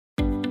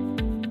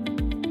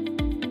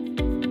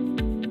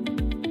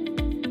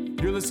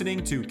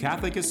listening to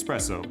Catholic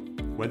Espresso.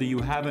 Whether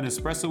you have an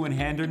espresso in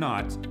hand or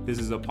not, this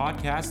is a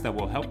podcast that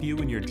will help you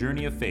in your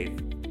journey of faith.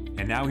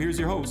 And now here's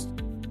your host,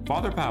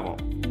 Father Pavel.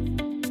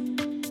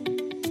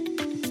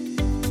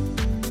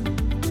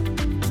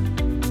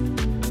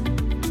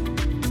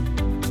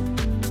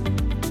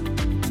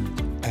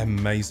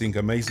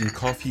 Amazing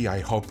coffee.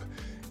 I hope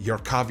your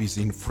coffee is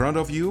in front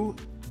of you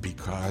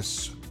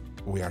because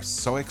we are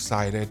so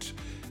excited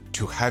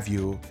to have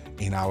you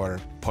in our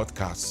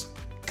podcast,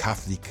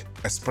 Catholic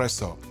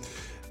Espresso.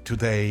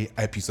 Today,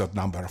 episode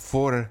number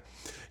 4,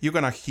 you're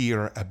gonna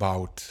hear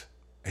about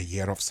a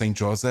year of St.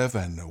 Joseph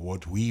and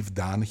what we've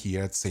done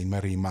here at St.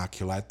 Mary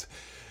Immaculate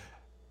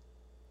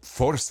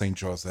for St.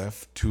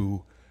 Joseph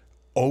to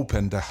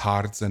open the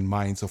hearts and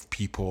minds of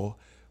people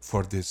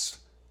for this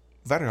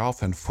very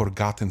often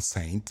forgotten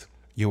saint.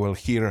 You will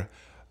hear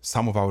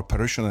some of our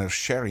parishioners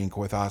sharing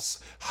with us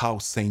how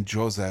St.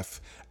 Joseph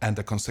and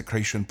the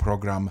consecration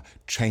program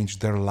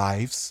changed their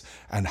lives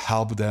and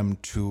helped them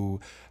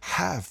to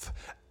have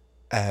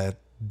a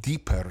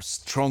deeper,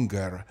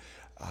 stronger,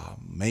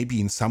 maybe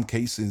in some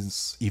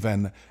cases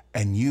even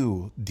a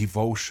new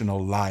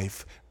devotional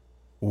life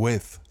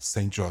with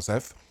St.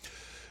 Joseph.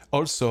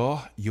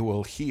 Also, you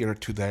will hear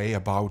today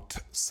about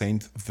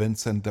St.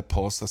 Vincent de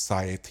Paul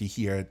Society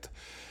here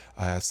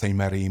at St.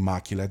 Mary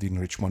Immaculate in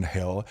Richmond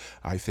Hill.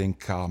 I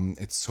think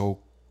it's so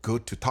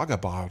good to talk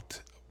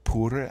about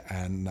poor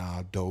and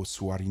those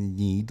who are in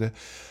need.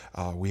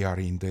 We are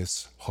in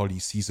this holy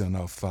season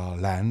of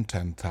Lent,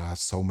 and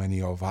so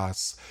many of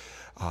us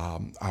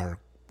are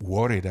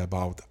worried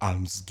about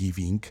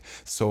almsgiving.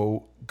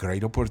 So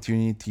great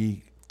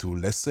opportunity to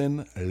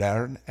listen,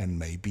 learn, and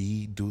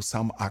maybe do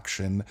some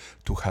action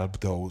to help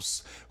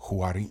those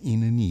who are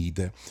in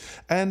need.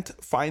 And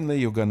finally,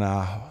 you're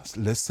gonna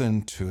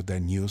listen to the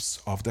news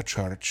of the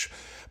church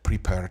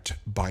prepared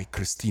by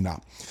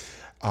Christina.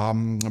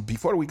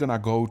 Before we're gonna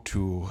go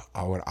to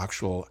our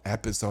actual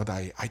episode,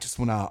 I just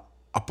wanna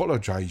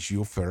apologize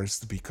you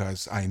first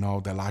because I know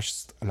the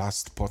last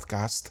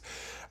podcast,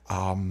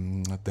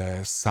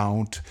 the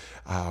sound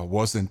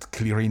wasn't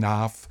clear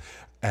enough.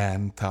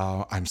 And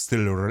I'm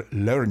still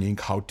learning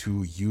how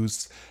to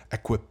use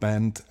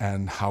equipment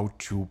and how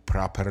to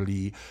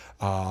properly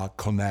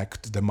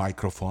connect the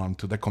microphone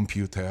to the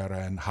computer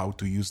and how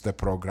to use the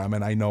program.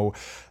 And I know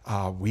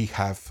we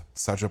have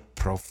such a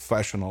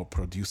professional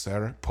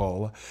producer,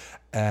 Paul,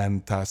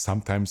 and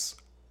sometimes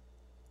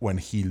when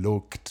he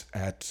looked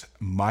at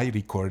my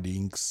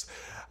recordings,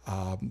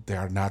 they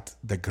are not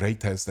the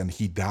greatest, and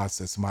he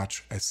does as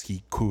much as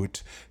he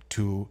could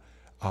to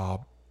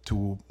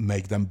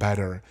make them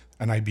better.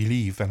 And I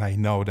believe and I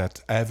know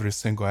that every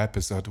single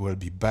episode will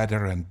be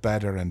better and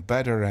better and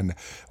better, and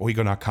we're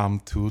gonna come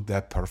to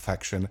that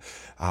perfection.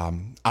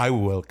 I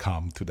will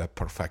come to that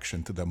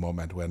perfection, to the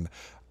moment when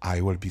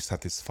I will be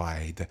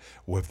satisfied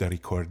with the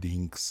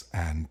recordings,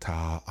 and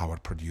our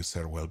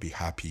producer will be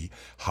happy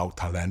how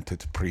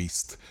talented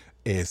priest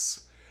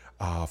is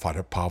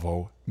Father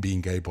Pavel,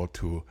 being able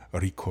to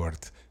record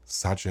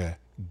such a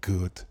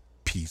good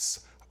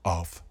piece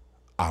of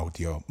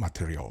audio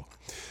material.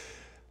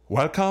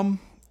 Welcome,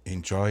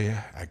 enjoy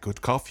a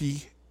good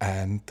coffee,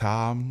 and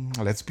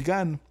let's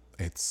begin.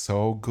 It's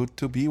so good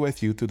to be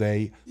with you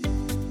today.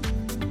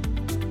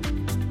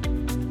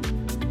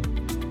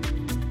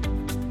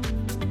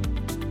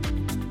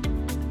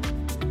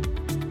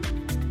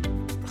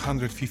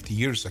 150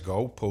 years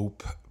ago,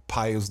 Pope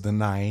Pius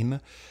IX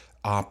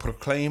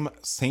proclaimed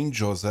St.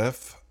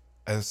 Joseph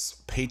as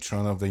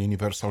patron of the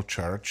Universal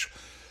Church.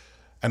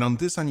 And on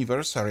this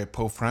anniversary,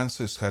 Pope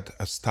Francis had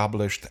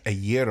established a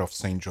year of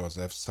St.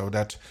 Joseph so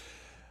that,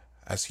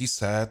 as he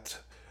said,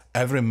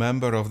 every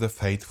member of the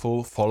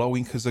faithful,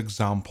 following his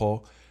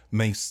example,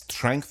 may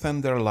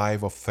strengthen their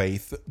life of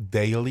faith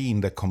daily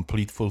in the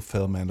complete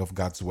fulfillment of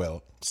God's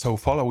will. So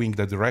following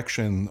the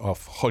direction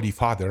of Holy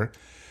Father,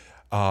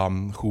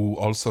 who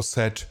also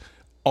said,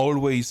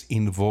 always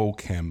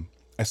invoke him,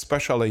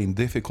 especially in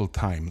difficult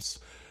times,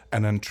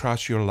 and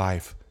entrust your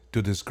life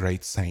to this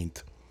great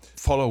saint.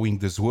 Following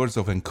these words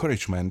of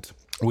encouragement,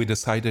 we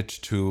decided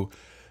to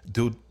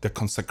do the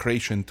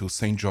consecration to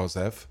St.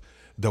 Joseph,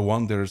 the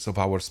wonders of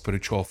our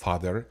spiritual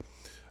father,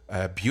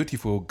 a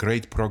beautiful,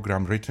 great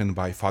program written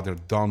by Father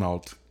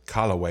Donald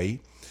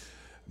Calloway,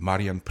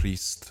 Marian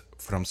priest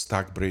from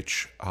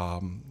Stockbridge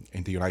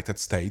in the United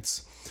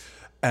States.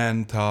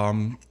 And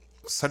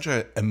such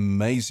an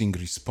amazing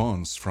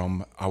response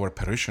from our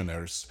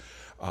parishioners,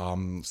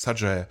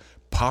 such a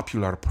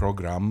popular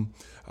program.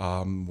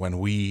 When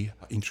we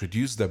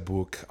introduced the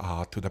book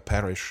to the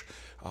parish,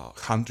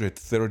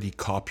 130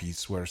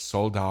 copies were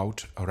sold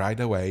out right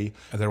away.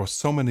 There were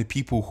so many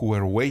people who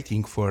were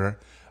waiting for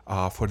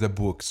the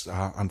books.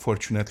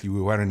 Unfortunately,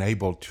 we weren't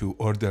able to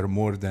order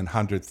more than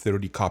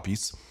 130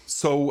 copies.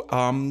 So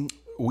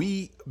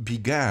we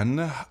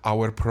began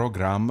our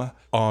program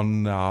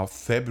on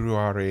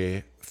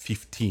February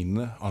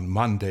 15, on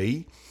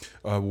Monday,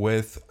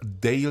 with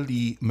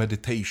daily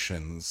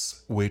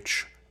meditations,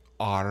 which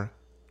are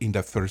in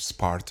the first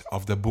part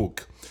of the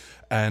book.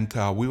 And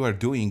we were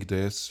doing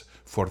this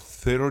for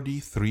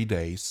 33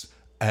 days,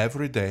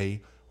 every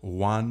day,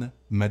 one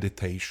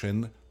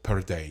meditation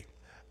per day.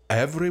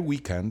 Every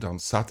weekend on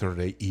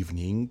Saturday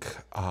evening,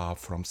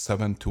 from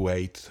 7 to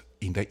 8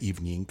 in the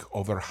evening,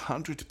 over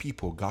 100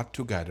 people got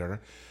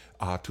together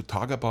to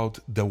talk about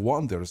the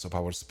wonders of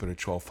our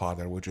spiritual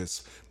father, which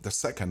is the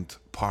second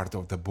part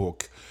of the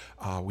book.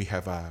 We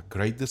have a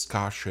great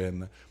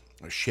discussion,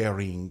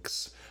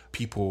 sharings.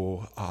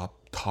 People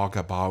talk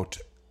about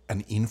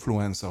an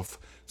influence of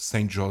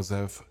Saint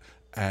Joseph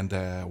and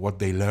what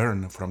they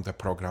learn from the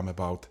program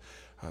about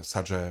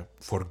such a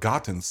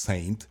forgotten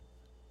saint.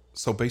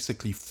 So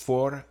basically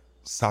 4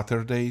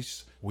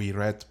 Saturdays, we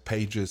read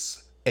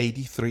pages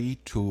 83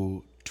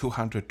 to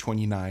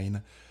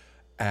 229,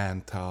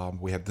 and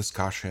we had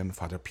discussion.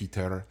 Father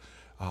Peter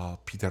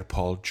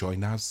Paul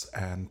joined us,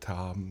 and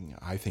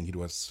I think it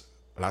was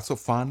lots of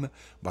fun,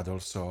 but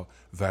also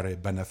very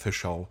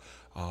beneficial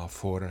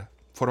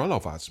for all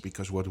of us,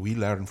 because what we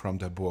learned from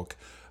the book,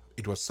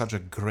 it was such a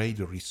great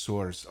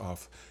resource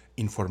of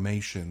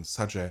information,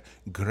 such a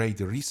great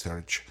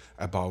research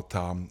about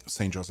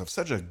Saint Joseph,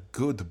 such a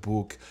good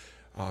book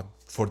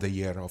for the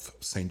year of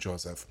Saint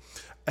Joseph.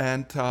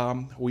 And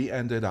we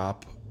ended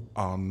up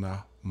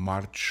on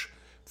March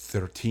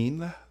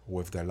 13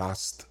 with the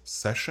last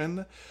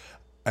session,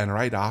 and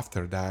right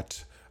after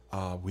that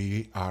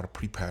we are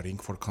preparing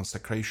for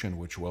consecration,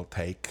 which will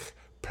take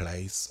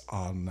place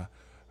on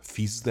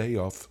feast day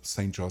of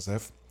Saint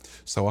Joseph.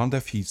 So on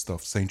the feast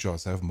of Saint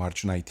Joseph,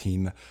 March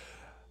 19,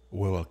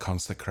 we will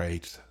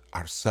consecrate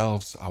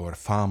ourselves, our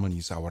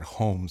families, our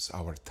homes,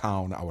 our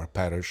town, our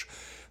parish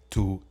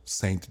to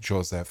Saint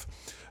Joseph.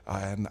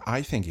 And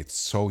I think it's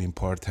so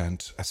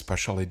important,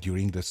 especially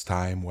during this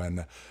time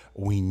when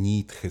we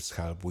need his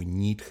help, we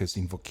need his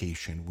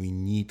invocation, we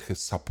need his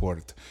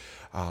support.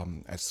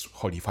 As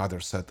Holy Father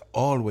said,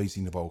 always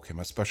invoke him,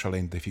 especially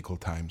in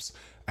difficult times,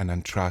 and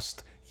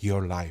entrust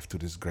your life to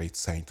this great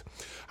saint.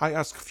 I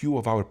asked few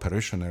of our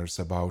parishioners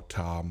about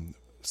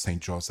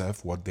Saint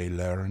Joseph, what they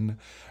learn,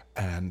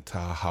 and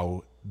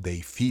how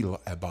they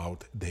feel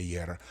about the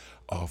year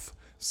of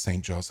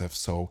Saint Joseph.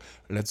 So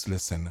let's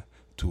listen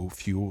to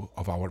few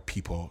of our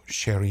people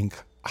sharing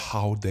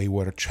how they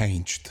were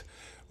changed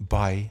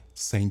by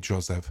Saint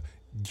Joseph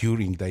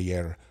during the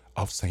year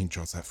of Saint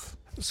Joseph.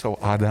 So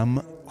Adam,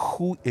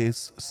 who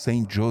is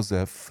Saint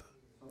Joseph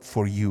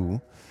for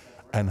you,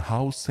 and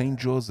how Saint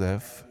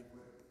Joseph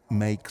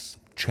makes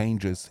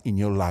changes in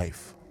your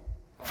life?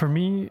 For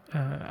me,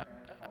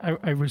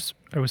 I was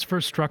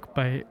first struck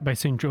by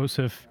Saint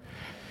Joseph,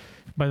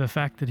 by the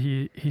fact that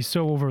he's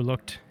so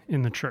overlooked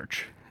in the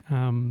church,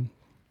 and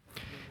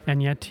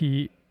yet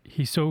he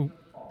so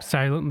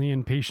silently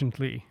and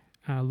patiently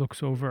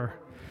looks over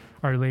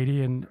Our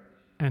Lady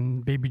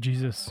and baby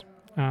Jesus,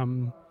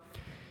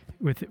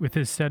 with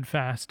his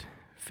steadfast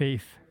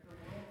faith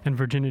and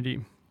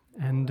virginity.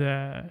 And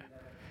the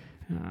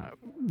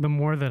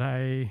more that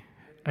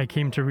I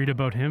came to read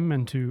about him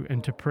and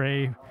to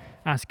pray,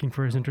 asking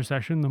for his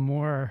intercession, the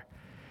more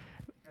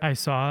I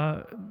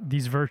saw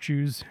these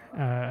virtues.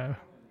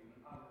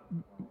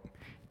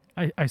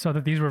 I saw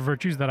that these were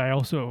virtues that I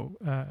also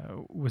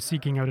was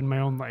seeking out in my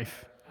own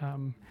life,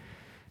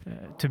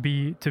 to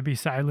be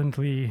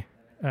silently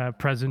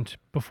present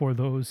before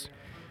those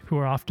who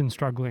are often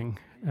struggling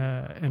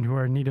and who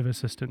are in need of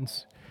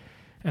assistance.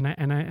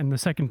 And the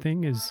second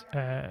thing is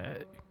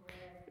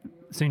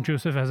Saint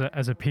Joseph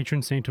as a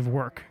patron saint of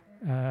work,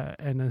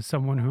 and as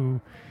someone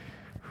who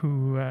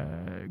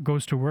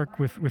goes to work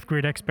with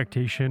great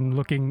expectation,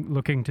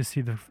 looking to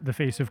see the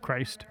face of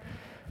Christ.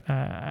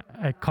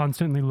 I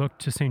constantly look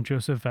to Saint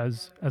Joseph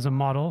as a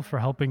model for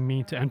helping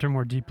me to enter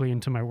more deeply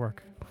into my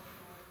work.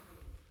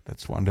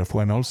 That's wonderful.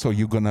 And also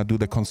you're going to do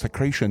the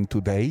consecration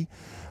today.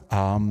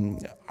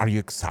 Are you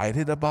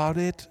excited about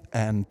it?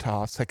 And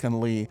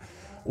secondly,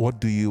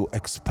 what do you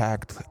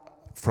expect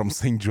from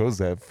Saint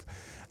Joseph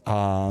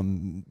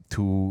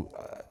to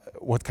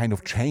what kind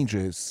of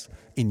changes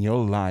in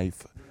your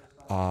life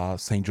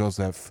Saint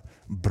Joseph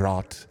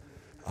brought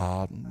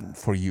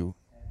for you?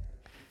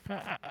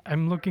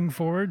 I'm looking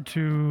forward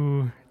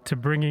to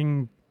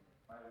bringing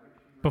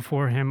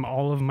before him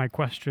all of my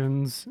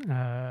questions.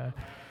 I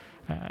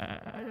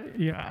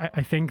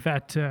think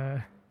that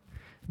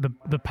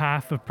the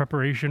path of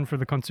preparation for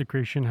the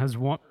consecration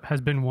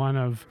has been one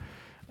of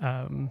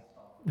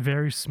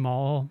very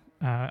small,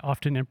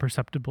 often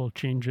imperceptible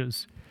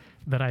changes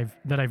that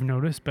I've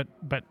noticed.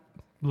 But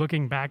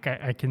looking back,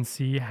 I can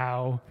see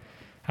how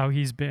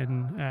he's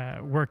been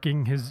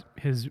working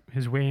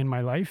his way in my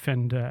life,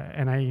 and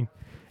I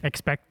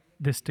expect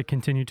this to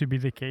continue to be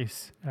the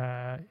case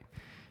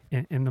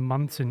in the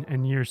months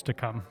and years to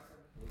come.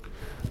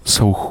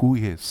 So who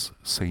is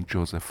Saint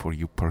Joseph for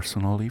you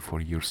personally, for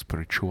your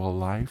spiritual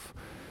life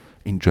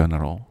in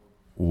general?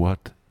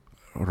 What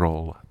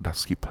role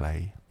does he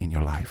play in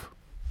your life?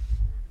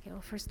 Okay,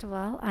 well, first of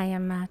all, I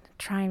am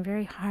trying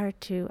very hard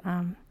to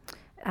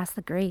ask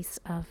the grace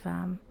of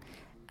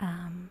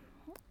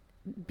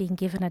being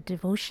given a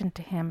devotion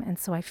to him. And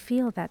so I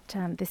feel that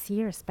this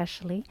year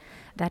especially,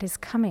 that is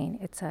coming.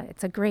 It's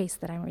a grace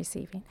that I'm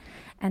receiving.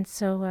 And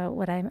so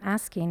what I'm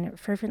asking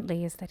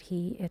fervently is that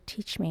he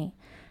teach me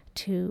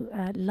to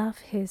love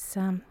his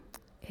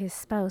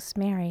spouse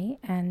Mary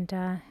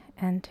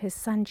and his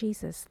son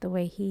Jesus the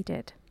way he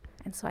did.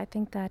 And so I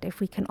think that if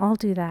we can all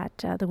do that,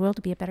 the world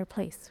will be a better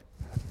place.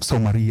 So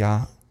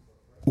Maria,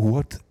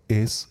 what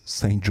is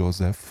Saint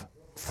Joseph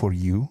for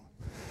you?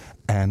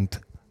 And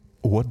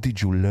what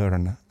did you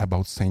learn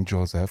about Saint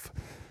Joseph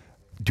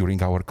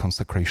during our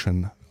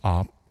consecration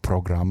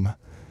program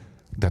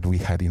that we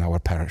had in our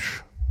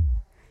parish?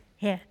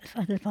 Yeah,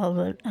 Father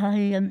Pavel,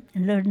 I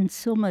learned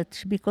so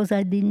much because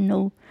I didn't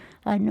know.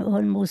 I know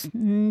almost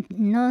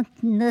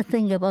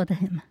nothing about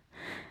him.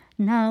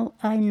 Now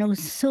I know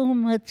so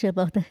much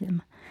about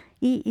him.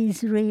 He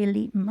is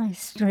really my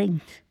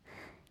strength.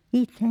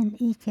 He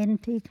can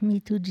take me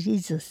to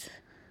Jesus.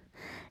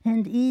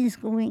 And he is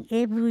going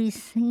every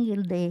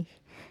single day.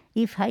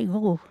 If I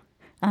go,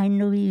 I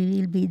know he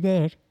will be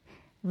there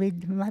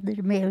with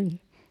Mother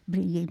Mary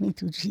bringing me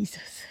to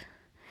Jesus.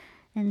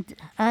 And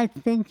I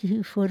thank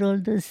you for all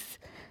this,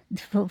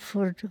 for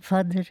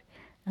Father.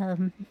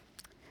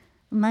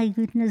 My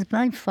goodness,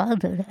 my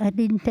father, I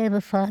didn't have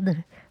a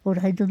father, or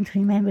I don't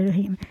remember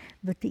him,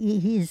 but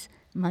he is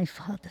my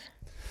father.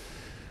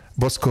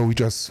 Bosco, we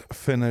just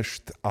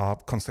finished a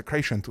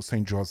consecration to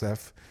Saint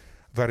Joseph,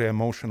 very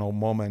emotional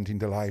moment in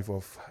the life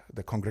of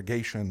the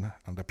congregation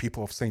and the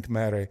people of Saint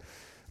Mary.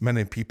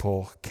 Many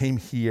people came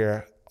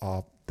here,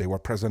 they were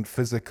present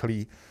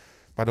physically,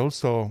 but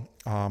also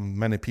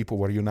many people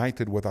were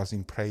united with us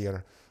in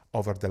prayer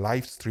over the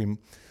live stream.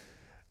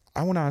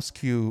 I want to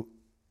ask you,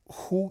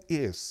 who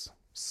is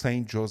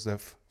Saint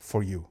Joseph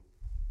for you?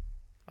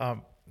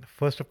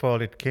 First of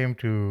all, it came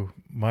to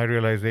my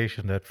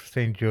realization that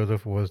Saint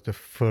Joseph was the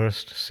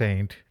first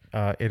saint.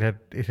 It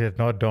had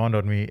not dawned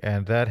on me,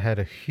 and that had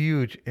a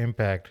huge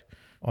impact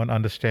on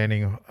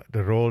understanding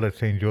the role that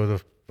Saint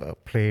Joseph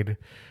played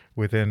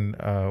within,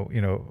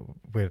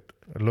 with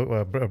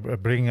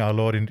bringing our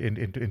Lord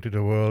into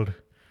the world,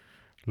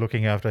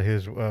 looking after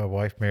his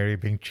wife Mary,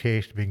 being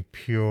chaste, being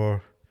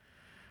pure.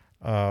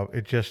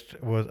 It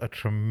just was a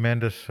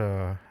tremendous,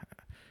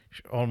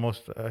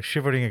 almost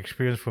shivering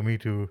experience for me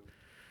to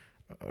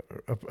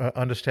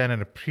understand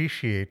and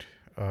appreciate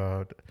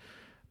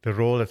the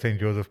role that Saint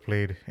Joseph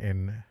played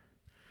in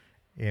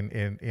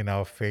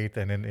our faith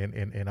and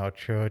in our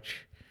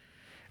church.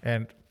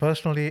 And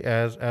personally,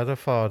 as a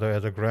father,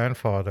 as a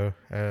grandfather,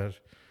 as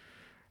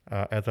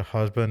a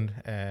husband,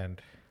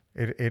 and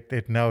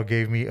it now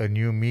gave me a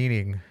new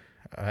meaning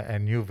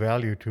and new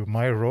value to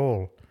my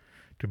role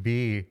to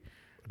be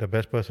the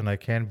best person I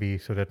can be,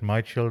 so that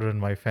my children,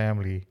 my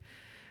family,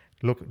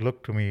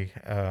 look to me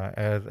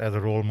as a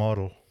role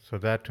model. So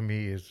that to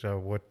me is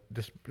what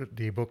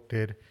the book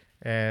did,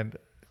 and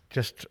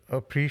just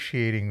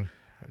appreciating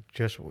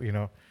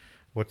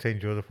what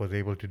Saint Joseph was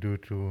able to do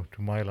to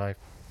my life.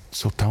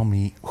 So tell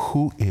me,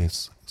 who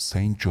is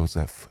Saint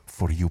Joseph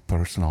for you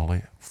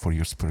personally, for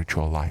your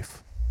spiritual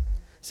life?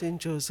 Saint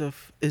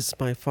Joseph is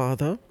my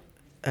father,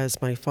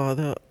 as my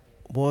father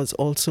was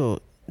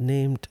also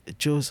named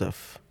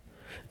Joseph.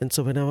 And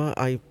so whenever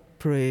I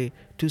pray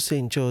to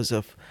Saint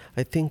Joseph,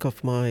 I think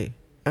of my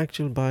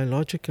actual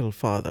biological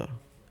father,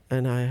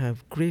 and I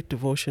have great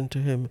devotion to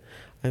him.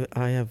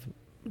 I have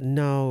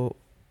now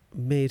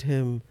made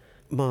him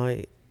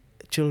my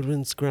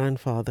children's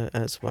grandfather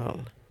as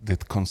well.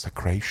 Did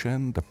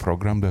consecration, the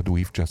program that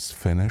we've just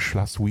finished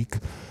last week,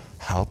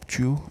 helped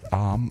you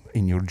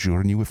in your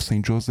journey with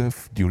Saint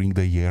Joseph during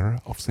the year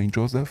of Saint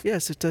Joseph?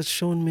 Yes, it has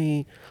shown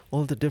me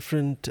all the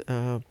different,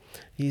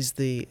 he's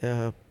the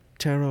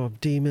terror of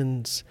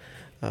demons,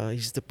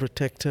 he's the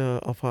protector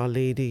of Our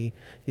Lady,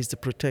 he's the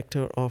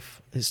protector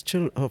of his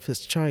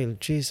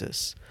child,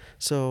 Jesus.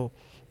 So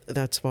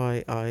that's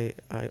why I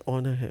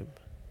honor him.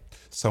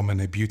 So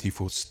many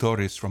beautiful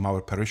stories from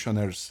our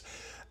parishioners,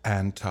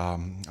 and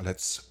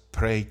let's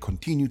pray,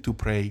 continue to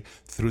pray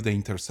through the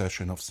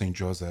intercession of Saint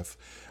Joseph.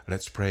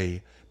 Let's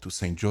pray to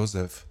Saint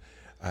Joseph,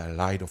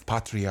 light of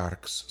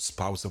patriarchs,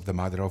 spouse of the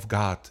Mother of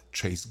God,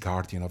 chaste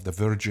guardian of the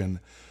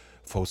Virgin,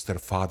 foster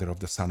father of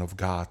the Son of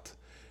God,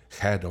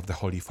 head of the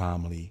Holy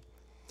Family,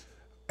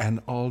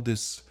 and all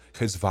this,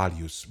 his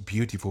values,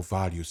 beautiful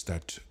values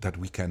that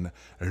we can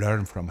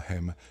learn from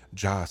him: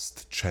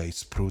 just,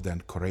 chaste,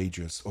 prudent,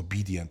 courageous,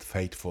 obedient,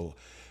 faithful,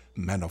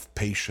 man of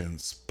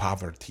patience,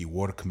 poverty,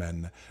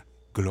 workman,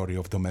 glory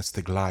of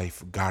domestic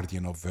life,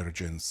 guardian of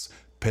virgins,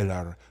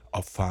 pillar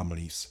of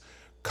families,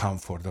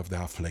 comfort of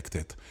the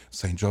afflicted.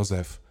 Saint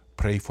Joseph,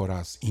 pray for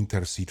us,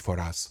 intercede for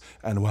us,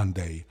 and one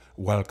day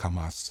welcome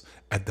us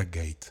at the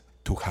gate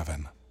to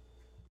heaven.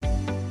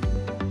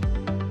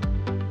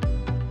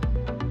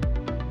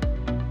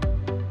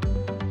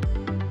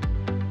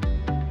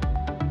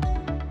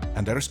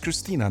 And there's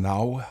Christina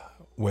now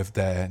with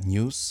the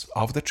news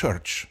of the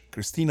church.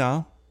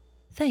 Christina?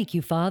 Thank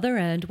you, Father,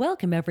 and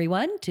welcome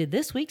everyone to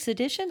this week's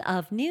edition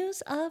of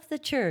News of the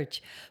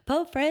Church.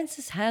 Pope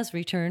Francis has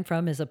returned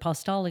from his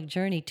apostolic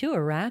journey to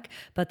Iraq,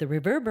 but the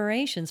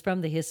reverberations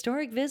from the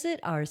historic visit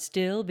are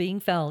still being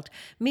felt.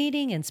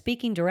 Meeting and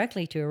speaking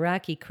directly to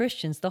Iraqi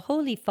Christians, the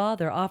Holy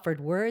Father offered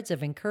words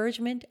of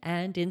encouragement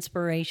and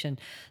inspiration.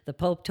 The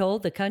Pope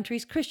told the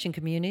country's Christian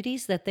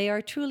communities that they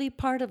are truly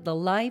part of the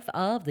life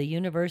of the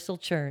universal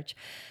Church.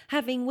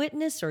 Having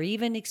witnessed or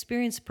even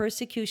experienced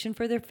persecution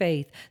for their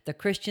faith, the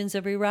Christians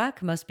of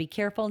Iraq must be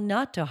careful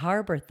not to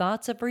harbor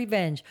thoughts of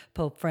revenge,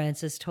 Pope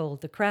Francis told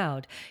the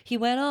crowd. He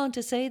went on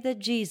to say that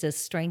Jesus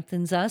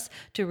strengthens us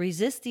to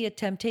resist the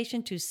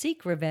temptation to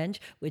seek revenge,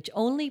 which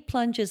only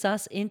plunges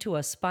us into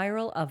a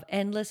spiral of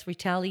endless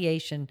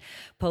retaliation.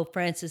 Pope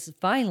Francis'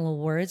 final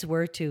words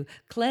were to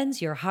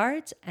cleanse your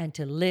hearts and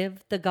to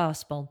live the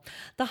gospel.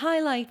 The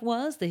highlight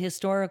was the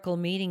historical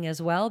meeting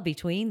as well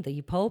between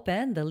the Pope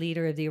and the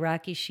leader of the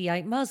Iraqi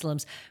Shiite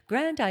Muslims,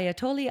 Grand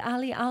Ayatollah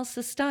Ali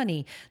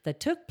al-Sistani,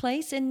 that took place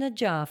in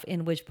Najaf,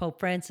 in which Pope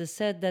Francis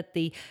said that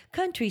the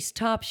country's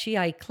top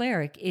Shiite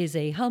cleric is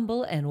a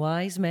humble and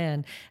wise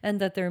man,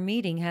 and that their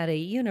meeting had a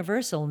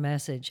universal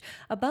message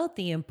about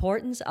the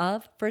importance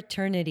of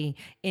fraternity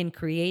in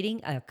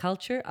creating a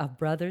culture of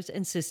brothers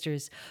and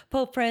sisters.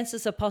 Pope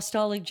Francis'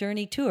 apostolic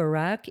journey to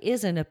Iraq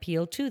is an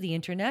appeal to the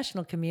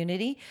international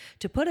community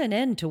to put an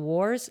end to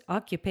wars,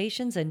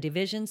 occupations, and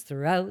divisions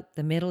throughout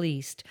the Middle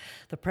East.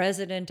 The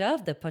president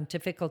of the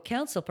Pontifical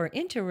Council for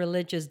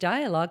Interreligious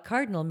Dialogue,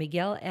 Cardinal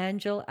Miguel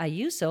Angel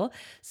Ayuso,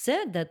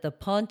 said that the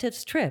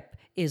pontiff's trip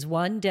is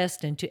one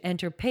destined to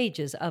enter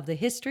pages of the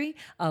history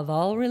of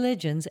all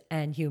religions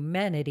and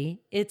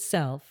humanity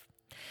itself.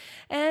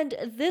 And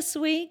this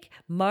week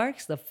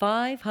marks the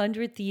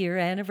 500th year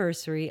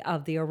anniversary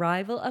of the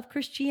arrival of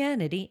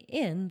Christianity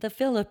in the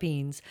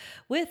Philippines,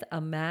 with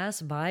a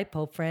mass by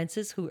Pope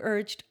Francis who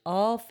urged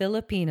all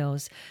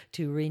Filipinos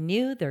to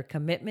renew their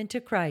commitment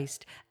to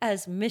Christ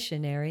as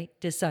missionary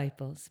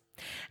disciples.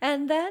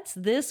 And that's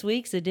this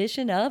week's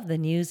edition of the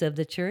News of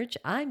the Church.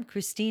 I'm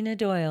Christina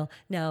Doyle.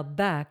 Now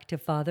back to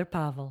Father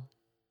Pavel.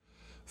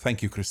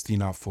 Thank you,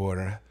 Christina,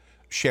 for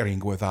sharing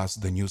with us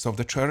the news of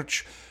the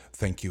Church.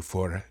 Thank you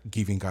for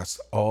giving us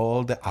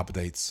all the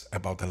updates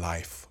about the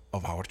life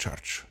of our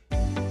Church.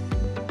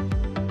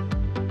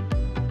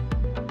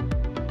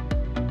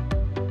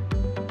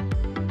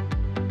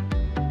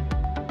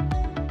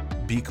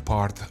 Big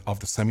part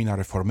of the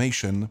seminary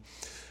formation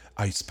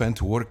I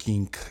spent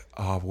working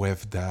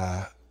with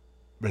the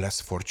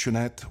less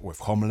fortunate, with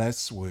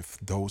homeless, with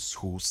those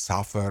who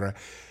suffer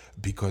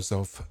because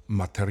of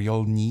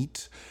material need,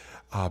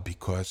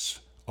 because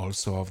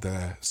also of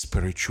the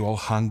spiritual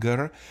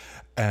hunger.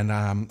 And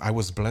I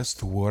was blessed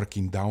to work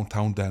in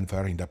downtown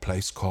Denver in a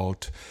place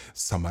called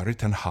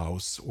Samaritan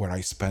House, where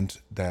I spent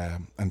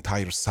the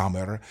entire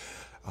summer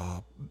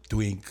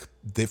doing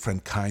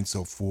different kinds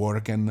of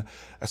work and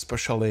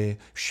especially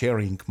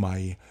sharing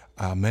my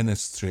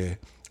ministry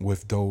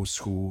with those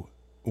who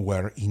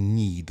were in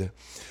need.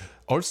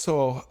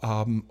 Also,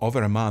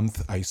 over a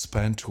month, I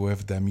spent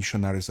with the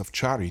Missionaries of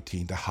Charity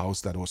in the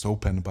house that was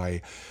opened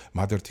by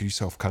Mother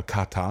Teresa of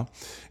Calcutta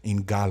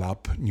in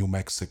Gallup, New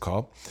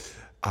Mexico.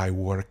 I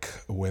work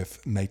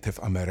with Native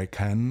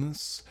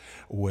Americans,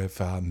 with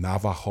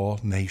Navajo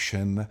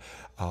Nation.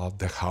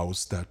 The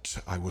house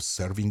that I was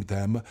serving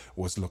them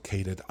was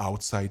located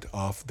outside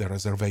of the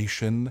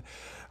reservation,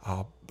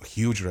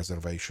 huge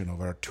reservation,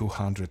 over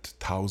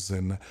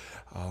 200,000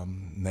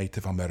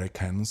 Native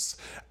Americans.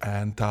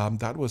 And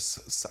that was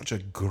such a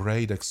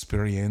great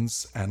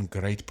experience and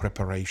great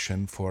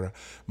preparation for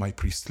my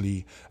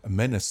priestly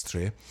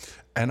ministry.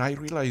 And I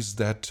realized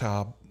that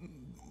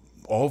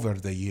over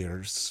the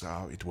years,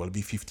 it will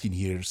be 15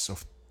 years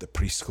of the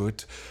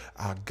priesthood,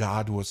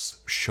 God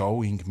was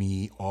showing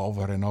me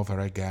over and over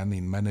again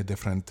in many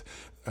different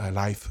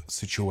life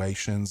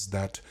situations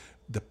that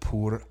the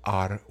poor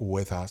are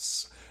with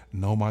us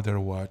no matter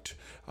what.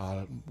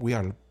 We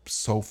are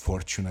so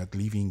fortunate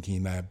living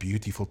in a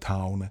beautiful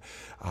town,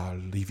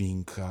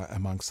 living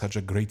among such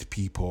a great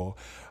people.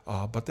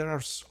 But there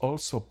are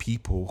also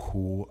people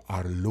who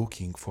are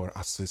looking for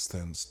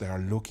assistance. They are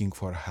looking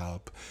for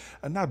help,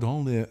 and not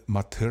only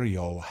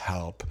material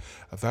help,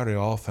 very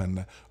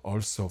often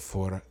also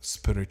for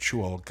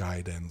spiritual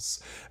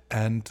guidance.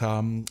 And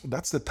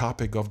that's the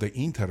topic of the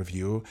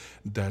interview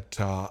that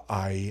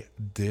I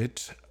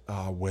did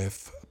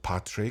with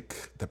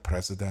Patrick, the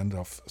president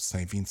of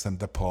St. Vincent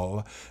de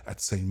Paul at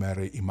St.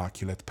 Mary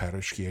Immaculate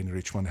Parish here in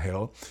Richmond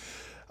Hill.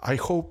 I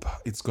hope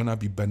it's going to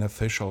be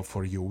beneficial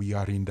for you. We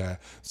are in the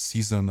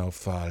season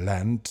of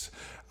Lent.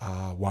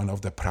 One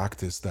of the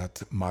practice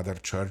that Mother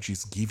Church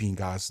is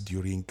giving us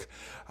during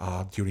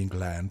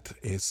Lent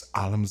is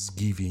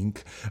almsgiving.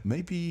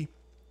 Maybe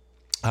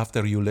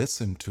after you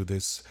listen to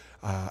this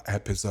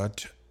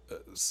episode,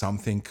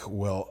 something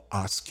will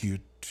ask you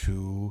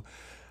to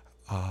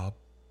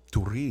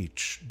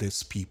reach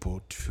these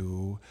people,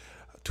 to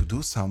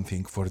do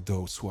something for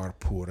those who are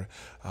poor,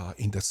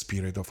 in the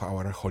spirit of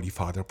our Holy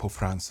Father Pope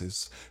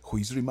Francis, who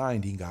is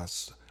reminding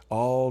us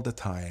all the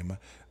time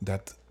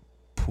that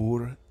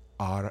poor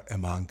are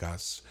among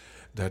us,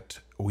 that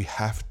we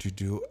have to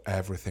do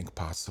everything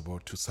possible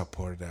to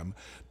support them,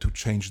 to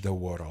change the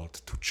world,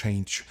 to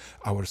change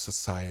our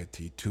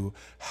society, to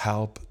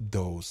help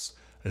those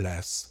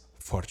less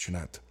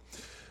fortunate.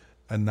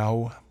 And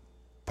now,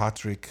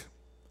 Patrick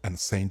and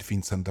St.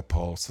 Vincent de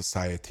Paul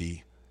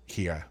Society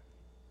here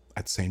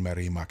at St.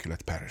 Mary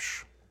Immaculate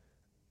Parish.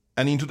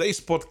 And in today's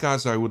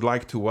podcast, I would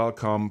like to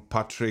welcome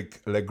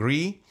Patrick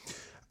Legris.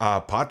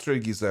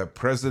 Patrick is a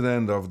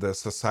president of the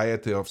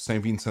Society of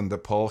St. Vincent de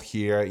Paul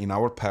here in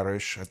our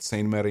parish at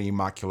St. Mary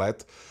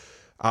Immaculate.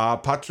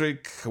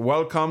 Patrick,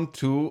 welcome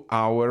to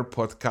our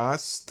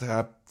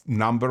podcast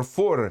number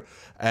 4.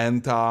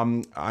 And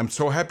I'm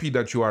so happy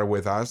that you are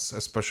with us,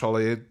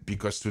 especially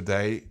because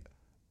today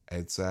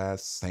it's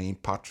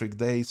St. Patrick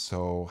Day.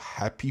 So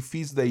happy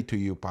feast day to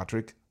you,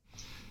 Patrick.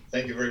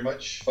 Thank you very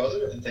much,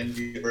 Father, and thank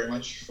you very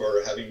much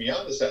for having me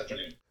on this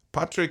afternoon.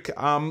 Patrick,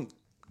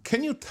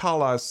 can you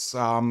tell us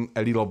a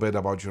little bit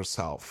about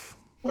yourself?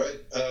 All right.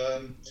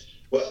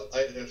 Well,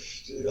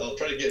 I'll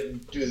try to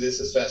do this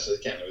as fast as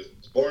I can. I was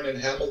born in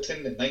Hamilton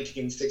in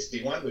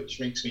 1961,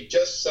 which makes me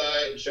just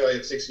shy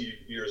of 60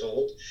 years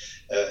old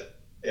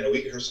in a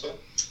week or so.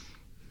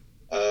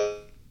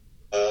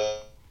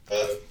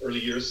 Early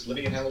years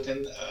living in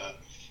Hamilton.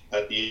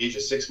 At the age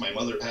of 6, my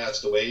mother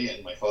passed away,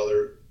 and my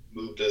father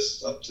moved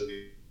us up to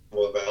the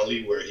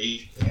Valley, where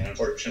and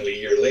unfortunately a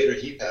year later,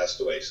 he passed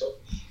away. So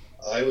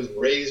I was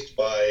raised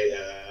by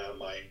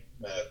my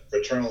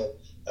fraternal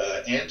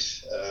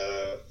aunt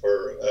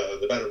for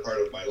the better part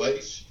of my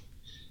life,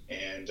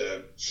 and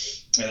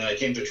then I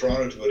came to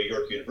Toronto to go to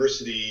York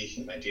University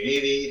in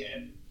 1980,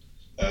 and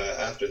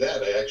after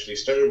that I actually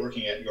started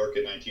working at York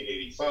in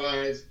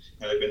 1985,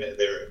 and I've been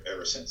there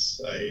ever since.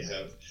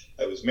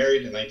 I was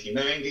married in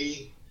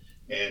 1990,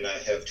 and I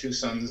have 2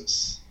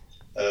 sons,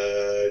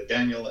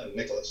 Daniel and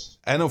Nicholas.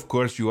 And of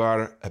course, you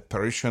are a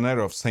parishioner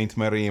of St.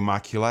 Mary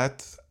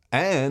Immaculate,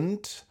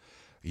 and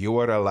you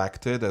were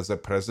elected as a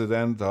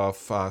president of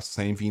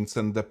St.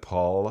 Vincent de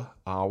Paul.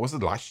 Was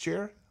it last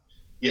year?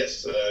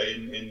 Yes,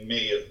 in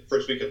May,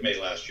 first week of May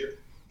last year.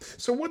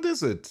 So what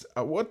is it?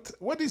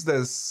 What is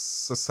the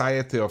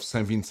Society of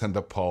St. Vincent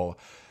de Paul?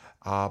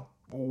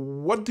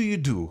 What do you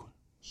do?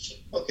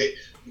 Okay,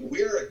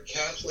 we're a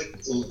Catholic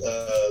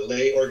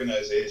lay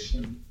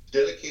organization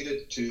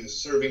dedicated to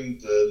serving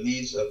the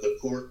needs of the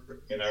poor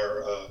in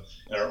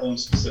our own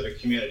specific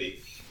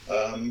community.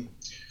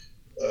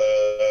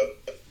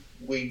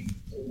 We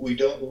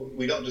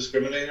don't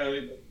discriminate on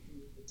it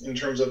in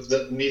terms of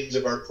the needs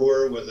of our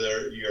poor,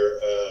 whether you're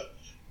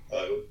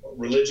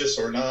religious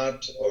or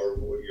not, or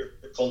your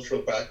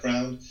cultural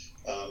background.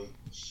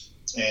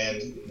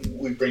 And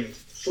we bring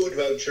food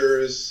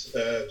vouchers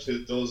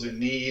to those in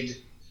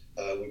need.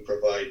 We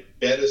provide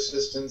bed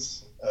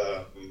assistance.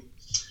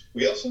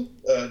 We also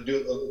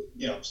do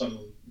some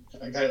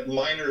kind of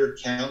minor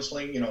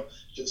counseling.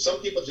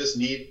 Some people just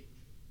need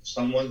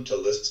someone to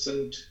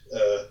listen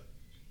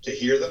to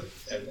hear them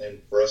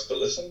and for us to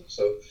listen.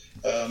 So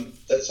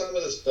that's some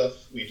of the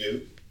stuff we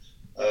do.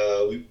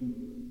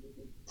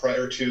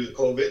 Prior to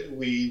COVID,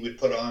 we would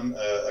put on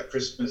a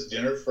Christmas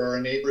dinner for our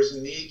neighbors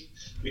in need.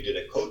 We did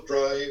a coat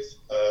drive,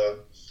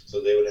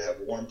 so they would have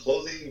warm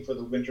clothing for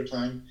the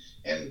wintertime,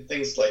 and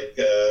things like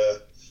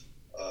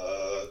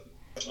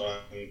on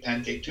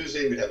Pancake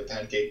Tuesday, we'd have a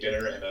pancake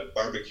dinner and a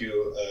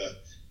barbecue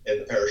in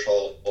the parish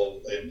hall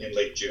in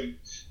late June.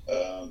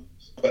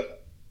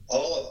 But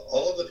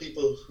all of the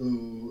people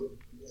who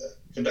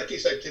conduct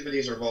these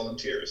activities are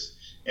volunteers,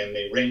 and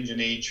they range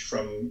in age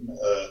from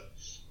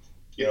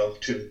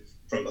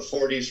from the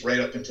 40s right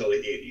up until the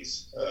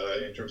 80s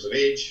in terms of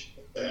age,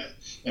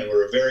 and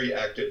we're a very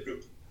active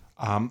group.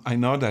 I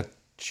know that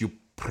you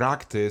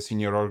practice in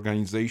your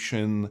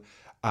organization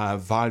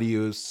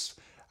values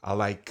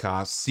like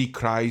see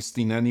Christ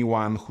in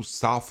anyone who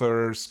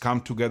suffers, come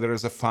together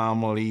as a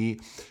family,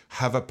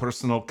 have a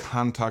personal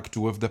contact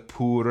with the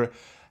poor,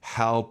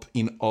 help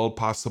in all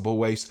possible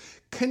ways.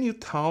 Can you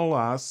tell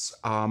us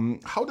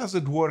how does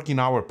it work in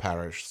our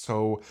parish?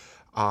 So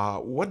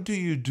what do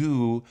you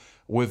do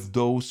with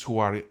those who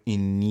are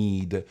in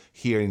need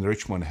here in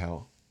Richmond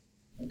Hill?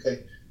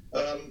 Okay.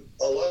 A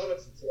lot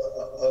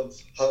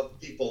of how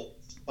people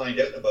find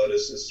out about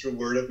us is through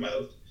word of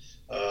mouth.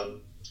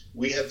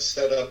 We have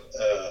set up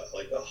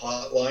like a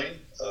hotline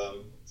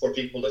for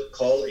people to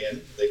call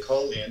in. They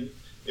call in,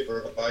 they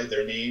provide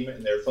their name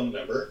and their phone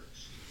number.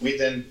 We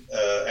then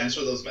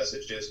answer those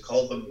messages,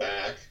 call them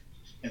back,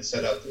 and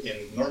set up,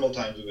 in normal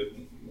times, we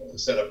would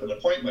set up an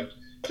appointment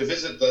to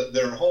visit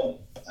their home.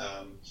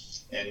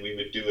 And we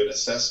would do an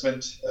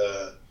assessment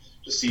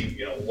to see,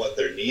 what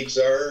their needs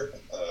are.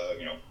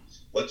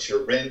 What's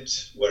your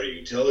rent? What are your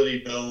utility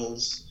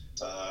bills?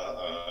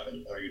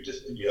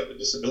 Do you have a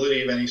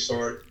disability of any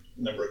sort?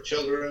 Number of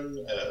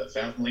children,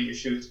 family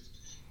issues.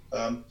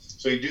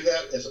 So we do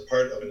that as a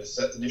part of an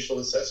initial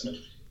assessment,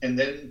 and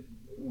then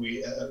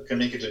we can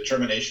make a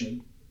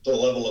determination the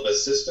level of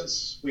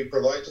assistance we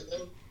provide to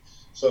them.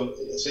 So,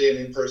 say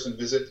an in-person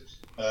visit,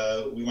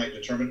 we might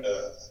determine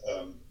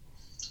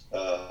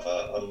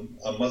a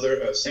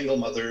a single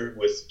mother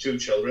with 2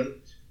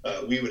 children,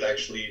 we would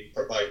actually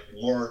provide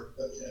more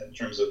in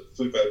terms of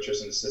food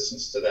vouchers and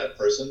assistance to that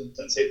person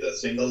than, say, the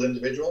single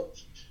individual,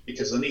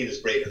 because the need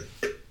is greater.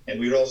 And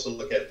we would also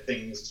look at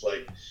things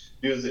like,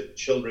 do the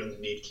children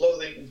need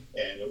clothing,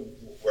 and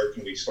where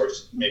can we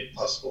source make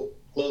possible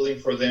clothing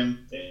for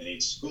them? They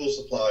need school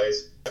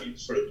supplies. We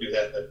sort of do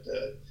that at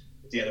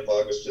the end of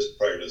August, just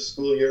prior to the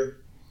school year.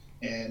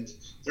 And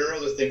there are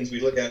other things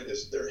we look at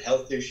is their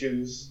health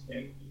issues.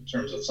 In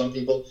terms of some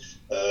people,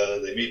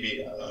 they may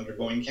be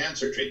undergoing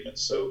cancer treatment.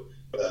 So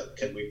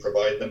can we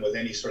provide them with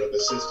any sort of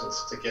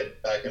assistance to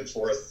get back and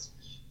forth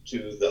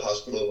to the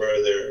hospital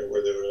where their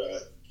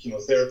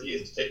chemotherapy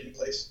is taking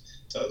place?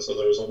 So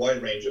there's a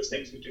wide range of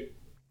things we do.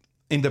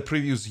 In the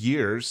previous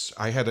years,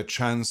 I had a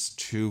chance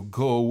to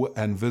go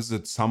and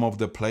visit some of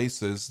the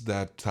places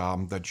that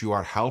you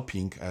are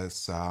helping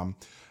as a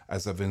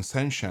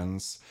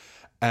Vincentians,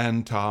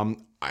 and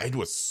I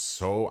was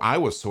so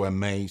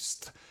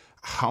amazed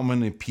how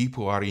many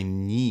people are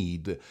in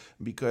need,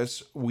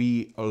 because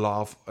we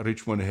love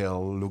Richmond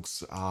Hill.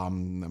 Looks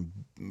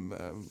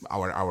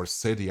our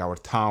city, our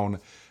town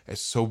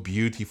is so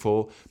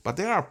beautiful, but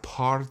there are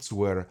parts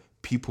where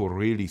people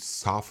really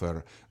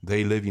suffer.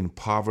 They live in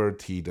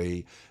poverty.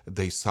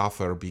 They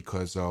suffer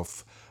because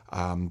of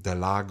the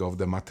lack of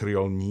the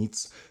material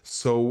needs.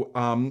 So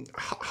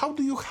how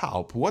do you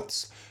help?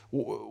 What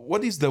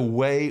is the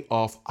way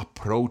of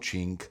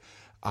approaching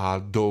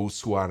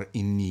those who are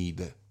in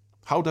need?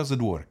 How does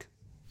it work?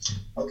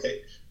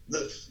 Okay,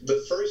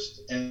 the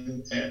first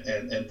and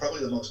probably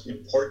the most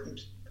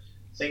important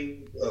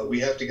thing we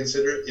have to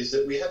consider is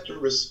that we have to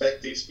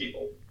respect these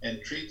people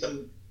and treat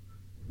them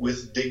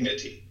with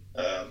dignity.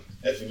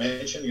 As you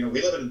mentioned,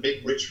 we live in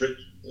big rich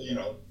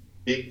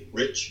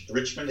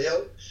Richmond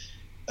Hill,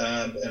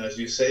 and as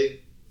you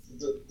say,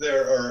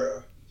 there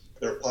are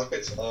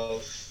pockets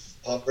of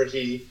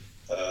poverty.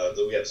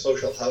 We have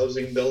social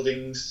housing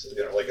buildings,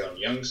 like on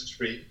Yonge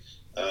Street,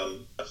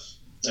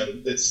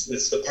 and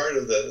it's the part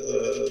of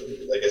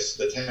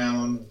the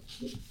town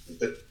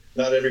that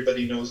not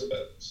everybody knows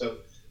about. So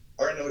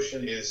our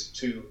notion is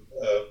to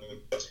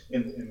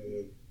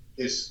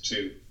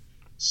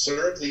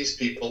serve these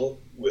people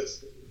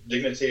with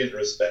dignity and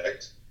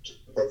respect, to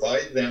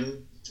provide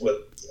them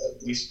with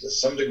at least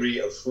some degree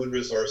of food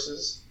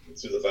resources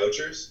through the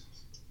vouchers,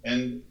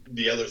 and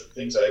the other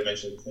things I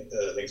mentioned,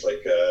 things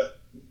like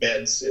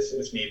beds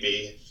if need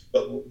be.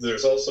 But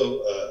there's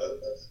also,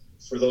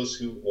 for those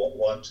who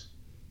want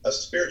a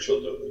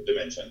spiritual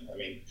dimension. I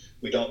mean,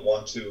 we don't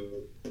want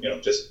to,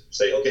 just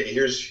say, okay,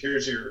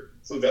 here's your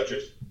food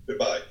vouchers,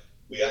 goodbye.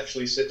 We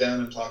actually sit down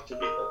and talk to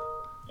people.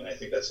 And I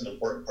think that's an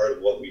important part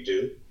of what we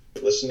do,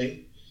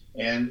 listening.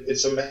 And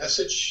it's a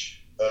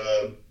message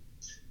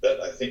that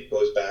I think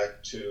goes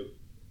back to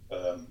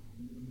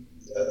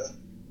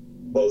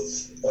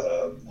both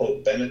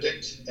Pope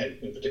Benedict and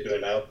in particular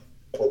now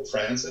Pope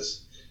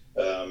Francis.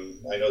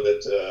 I know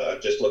that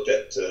I've just looked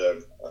at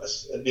the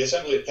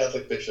Assembly of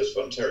Catholic Bishops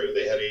of Ontario.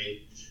 They had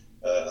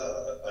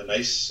a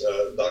nice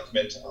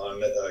document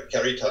on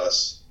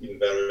Caritas in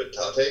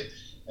Veritate,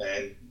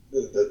 and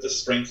the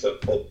strength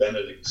of Pope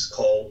Benedict's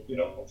call,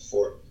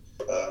 for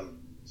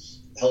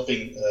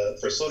helping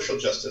for social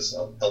justice,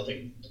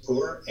 helping the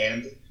poor,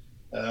 and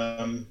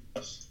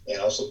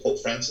also Pope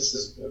Francis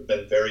has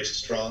been very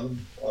strong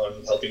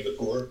on helping the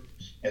poor.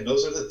 And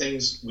those are the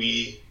things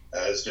we,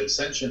 as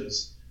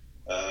Vincentians,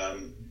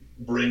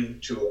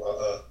 bring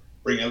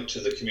out to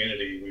the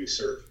community we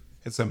serve.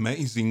 It's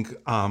amazing.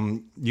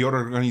 Your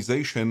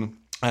organization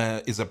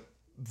is a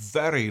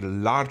very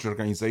large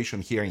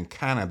organization here in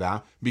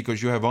Canada,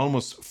 because you have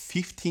almost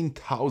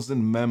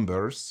 15,000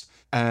 members,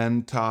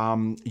 and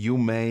you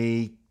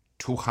made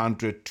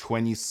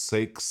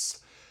 226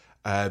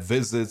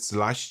 visits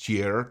last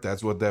year.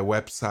 That's what the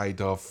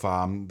website of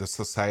the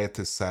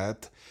society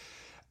said.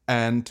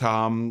 And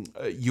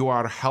you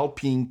are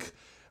helping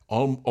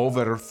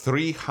over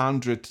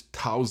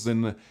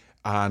 300,000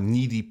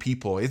 needy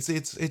people.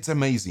 It's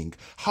amazing.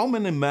 How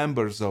many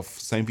members of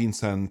St.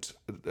 Vincent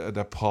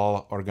de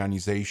Paul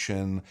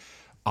organization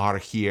are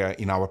here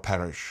in our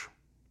parish?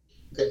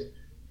 Okay,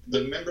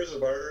 the members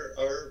of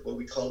our what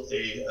we call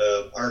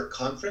our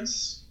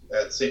conference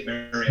at St.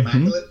 Mary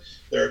Immaculate,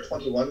 there are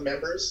 21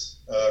 members,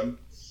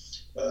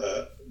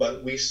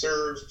 but we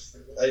serve,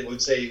 I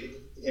would say,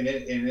 in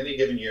any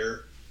given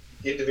year,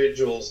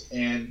 individuals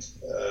and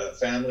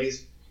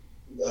families,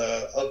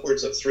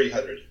 upwards of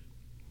 300.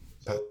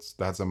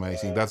 That's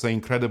amazing. That's an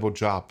incredible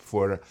job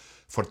for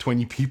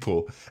 20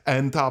 people.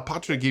 And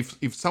Patrick,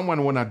 if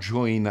someone wanna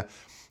join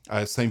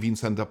St.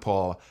 Vincent de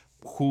Paul,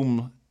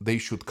 whom they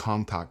should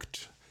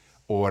contact,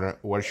 or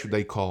where should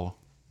they call?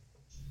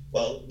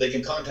 Well, they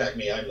can contact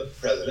me. I'm the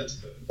president.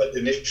 But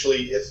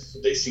initially, if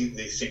they see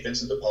the St.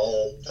 Vincent de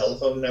Paul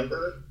telephone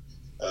number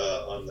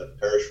on the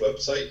parish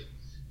website,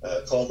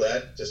 call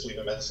that. Just leave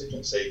a message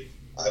and say,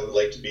 I would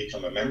like to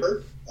become a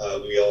member.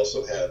 We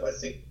also have, I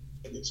think,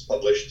 it's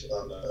published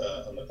on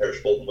the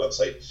parish bulletin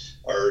website,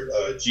 our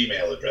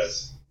Gmail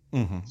address.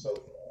 Mm-hmm.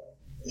 So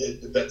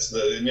that's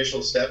the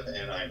initial step,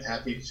 and I'm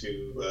happy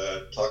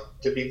to talk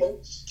to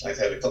people. We've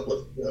had a couple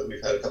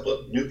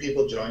of new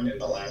people join in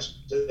the last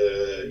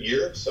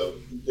year, so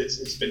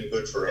it's been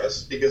good for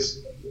us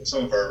because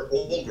some of our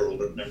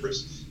older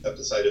members have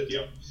decided,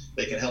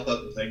 they can help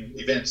out in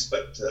events,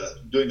 but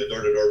doing the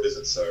door-to-door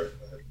visits are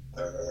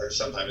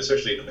sometimes,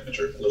 especially in the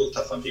winter, a little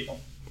tough on people.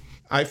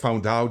 I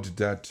found out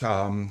that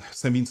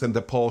St. Vincent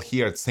de Paul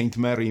here at St.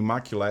 Mary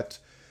Immaculate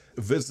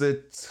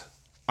visit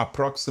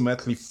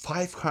approximately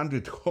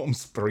 500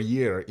 homes per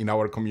year in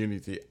our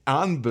community.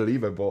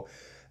 Unbelievable.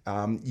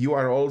 You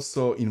are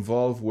also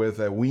involved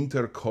with a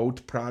winter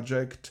coat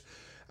project.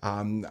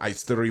 I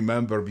still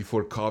remember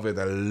before COVID,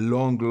 a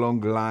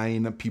long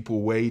line,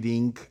 people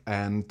waiting,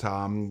 and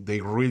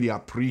they really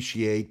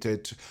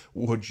appreciated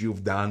what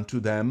you've done to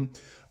them.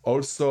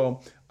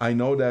 Also, I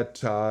know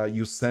that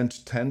you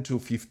sent 10 to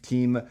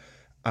 15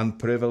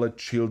 unprivileged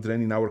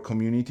children in our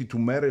community to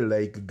Mary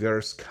Lake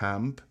Girls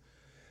Camp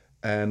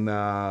and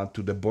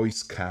to the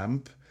boys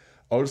camp.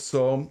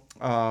 Also,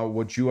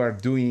 what you are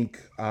doing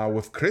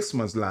with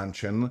Christmas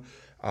luncheon,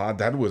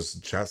 that was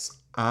just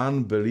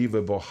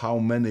unbelievable how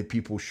many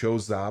people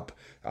shows up.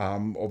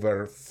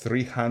 Over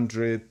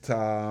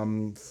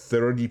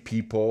 330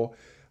 people,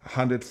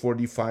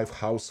 145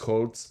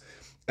 households,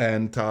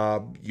 and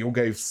you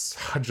gave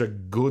such a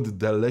good,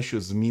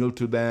 delicious meal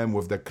to them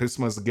with the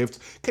Christmas gifts.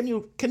 Can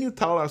you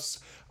tell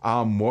us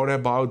more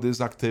about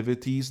these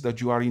activities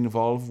that you are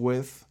involved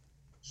with?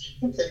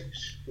 Okay.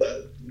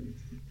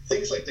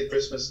 Things like the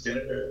Christmas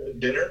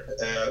dinner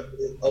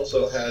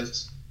also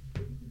has,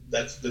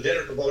 that's the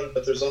dinner component,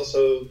 but there's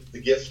also the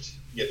gift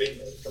giving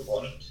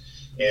component.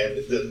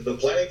 And the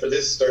planning for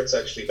this starts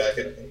actually back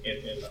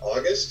in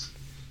August,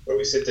 where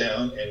we sit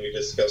down and we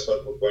discuss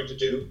what we're going to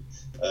do.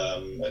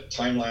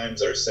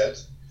 Timelines are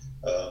set.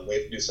 We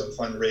have to do some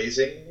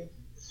fundraising.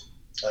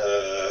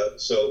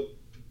 So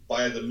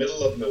by the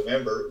middle of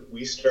November,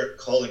 we start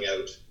calling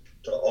out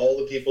to all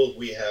the people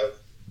we have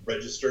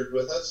registered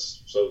with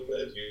us. So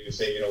as you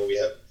say, we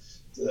have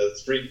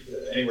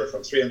anywhere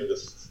from 300 to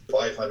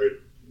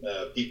 500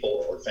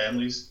 people or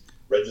families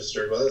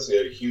registered with us. We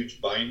have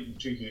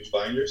two huge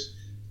binders.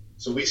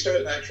 So we start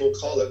an actual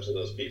call out to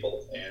those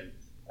people and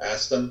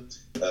ask them,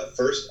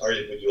 first,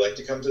 would you like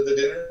to come to the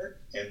dinner?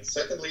 And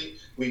secondly,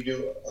 we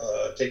do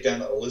take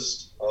down a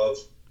list of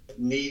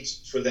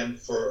needs for them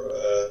for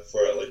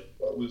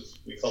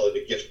we call it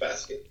a gift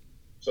basket.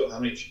 So how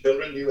many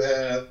children do you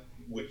have?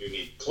 Would you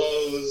need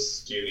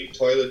clothes? Do you need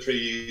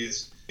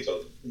toiletries?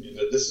 So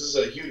this is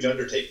a huge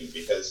undertaking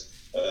because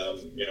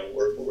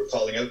we're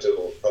calling out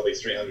to probably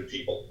 300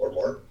 people or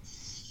more.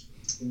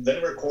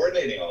 Then we're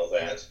coordinating all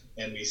that,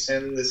 and we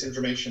send this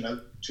information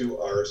out to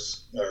our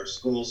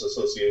schools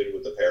associated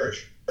with the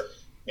parish.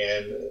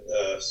 And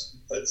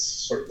it's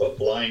sort of a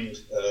blind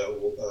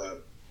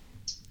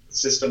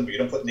system. We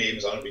don't put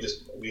names on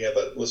it. We have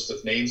a list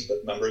of names,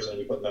 but numbers, and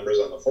we put numbers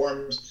on the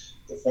forms.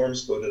 The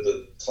forms go to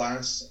the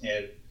class,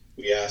 and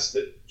we ask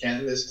that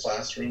can this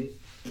classroom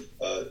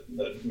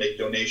make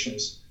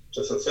donations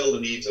to fulfill the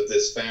needs of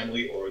this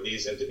family or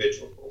these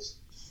individuals.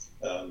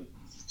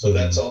 So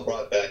that's all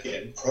brought back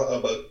in.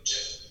 About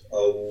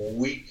a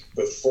week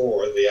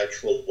before the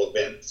actual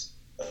event,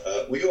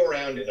 we go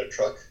around in a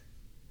truck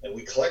and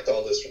we collect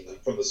all this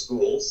from the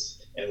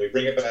schools, and we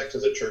bring it back to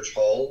the church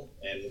hall,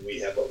 and we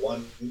have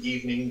one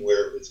evening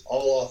where it's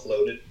all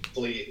offloaded,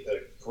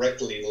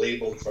 correctly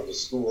labeled from the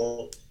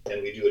school,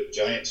 and we do a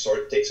giant sort.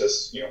 It takes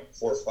us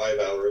 4 or 5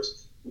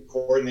 hours. We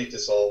coordinate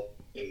this all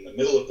in the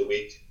middle of the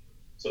week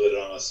so that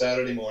on a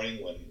Saturday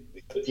morning when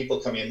the people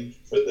come in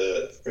for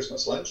the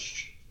Christmas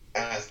lunch,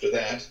 after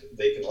that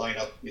they can line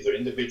up either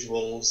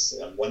individuals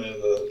on one end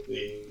of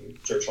the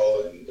church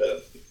hall and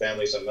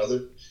families on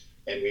another,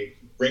 and we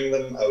bring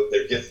them out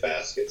their gift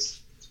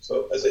baskets.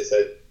 So as I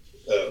said,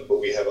 but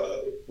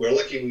we're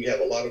lucky we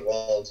have a lot of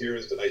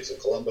volunteers, the Knights of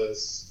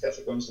Columbus,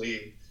 Catholic Women's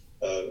League,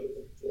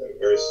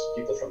 various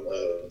people from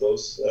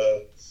those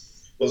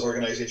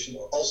organizations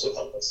also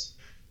help us,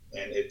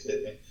 and it's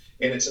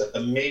a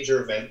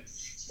major event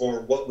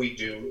for what we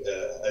do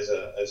as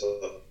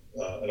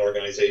an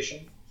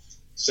organization.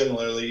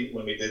 Similarly,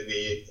 when we did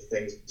the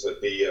things with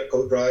the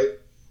coat drive,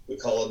 we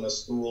call on the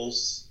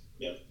schools,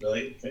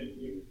 donate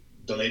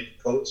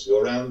coats, go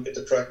around, get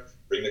the truck,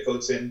 bring the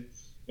coats in.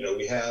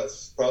 We have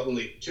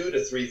probably 2,000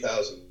 to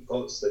 3,000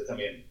 coats that come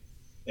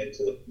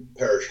into the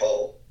parish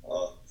hall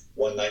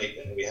one night,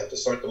 and we have to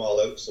sort them all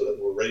out so that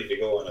we're ready to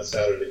go on a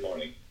Saturday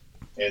morning.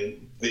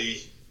 And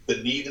the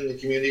need in the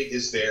community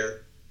is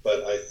there,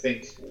 but I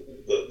think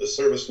the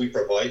service we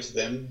provide to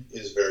them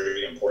is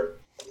very important.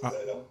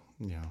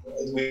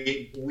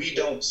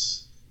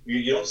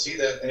 You don't see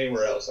that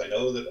anywhere else. I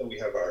know that we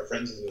have our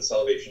friends in the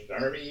Salvation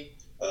Army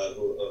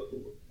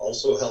who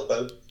also help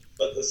out,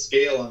 but the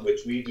scale on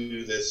which we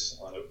do this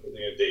on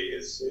a day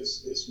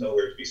is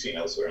nowhere to be seen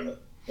elsewhere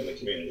in the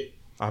community.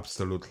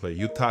 Absolutely.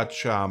 You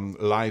touch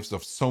lives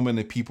of so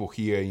many people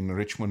here in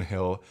Richmond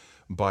Hill.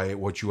 by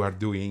what you are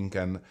doing,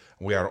 and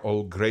we are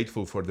all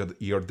grateful for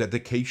your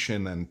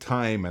dedication and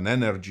time and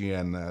energy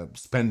and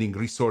spending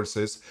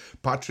resources.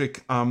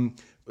 Patrick, a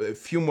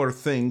few more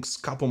things,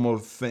 couple more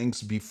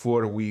things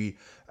before we're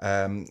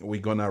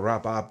gonna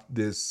wrap up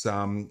this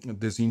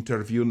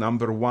interview.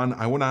 Number one,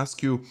 I want to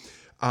ask you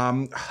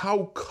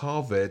how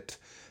COVID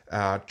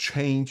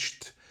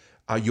changed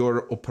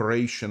your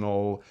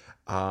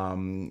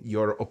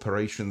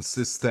operation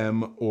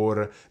system,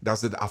 or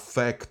does it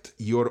affect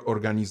your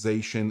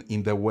organization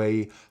in the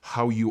way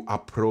how you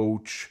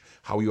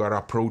are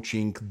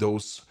approaching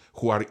those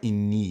who are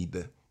in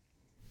need?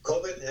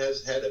 COVID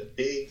has had a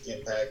big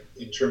impact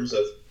in terms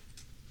of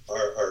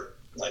our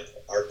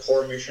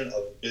core mission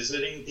of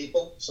visiting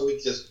people. So we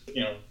just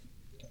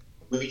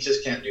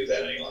can't do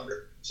that any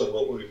longer. So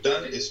what we've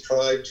done is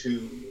try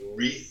to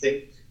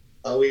rethink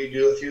how we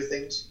do a few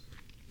things.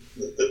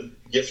 The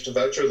gift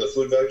voucher, the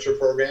food voucher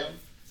program,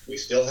 we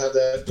still have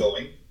that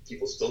going.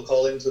 People still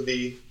call into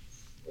the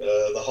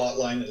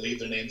hotline and leave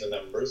their names and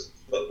numbers,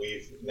 but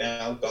we've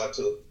now got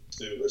to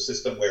a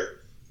system where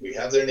we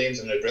have their names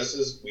and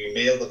addresses. We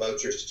mail the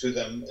vouchers to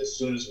them as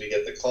soon as we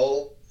get the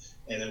call,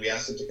 and then we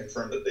ask them to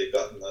confirm that they've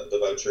gotten the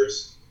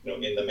vouchers,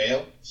 in the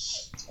mail.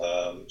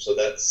 So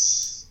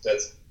that's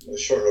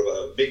sort of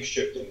a big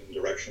shift in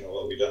direction of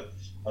what we've done.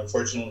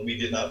 Unfortunately,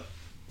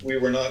 we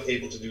were not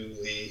able to do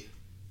the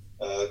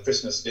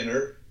Christmas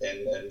dinner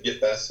and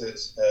gift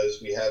baskets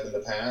as we have in the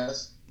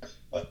past.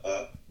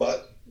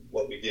 But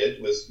what we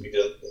did was we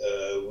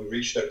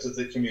reached out to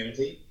the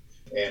community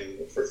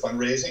and for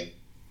fundraising.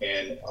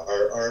 And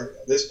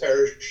this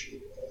parish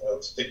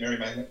of St. Mary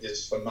Magdalene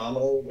is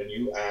phenomenal when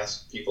you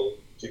ask people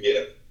to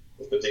give.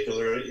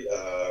 Particularly,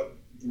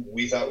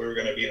 we thought we were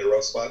going to be in a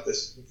rough spot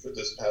for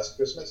this past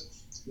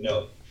Christmas.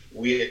 No,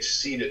 we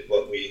exceeded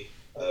what we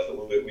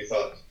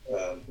thought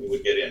we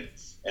would get in,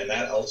 and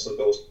that also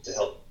goes to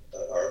help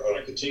on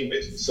a continuing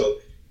basis. So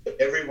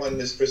everyone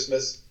this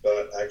Christmas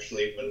got,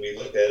 actually, when we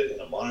looked at it in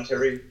a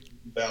monetary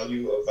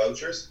value of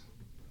vouchers,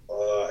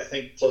 I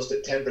think close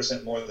to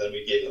 10% more than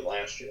we gave them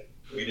last year.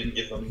 We didn't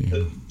give them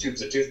the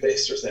tubes of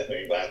toothpaste or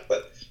something like that,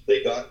 but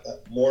they got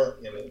more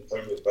in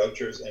terms of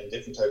vouchers and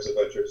different types of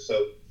vouchers.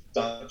 So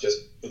not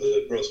just for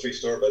the grocery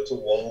store, but to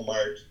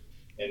Walmart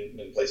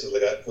and places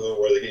like that,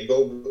 where they can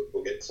go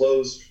get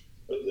clothes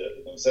for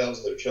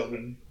themselves, their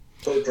children.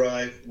 Coat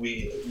drive,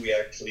 we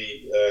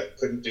actually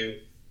couldn't do,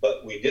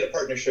 but we did a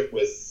partnership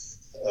with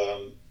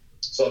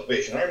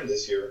Salvation Army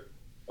this year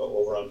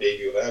over on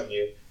Bayview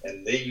Avenue,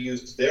 and they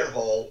used their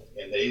hall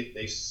and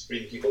they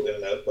screened people in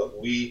and out, but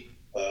we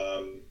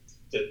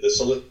did the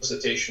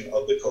solicitation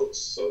of the coats.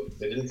 So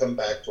they didn't come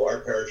back to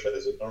our parish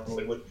as it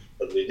normally would,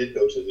 but they did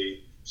go to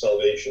the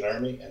Salvation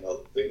Army. And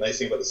the nice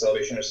thing about the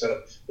Salvation Army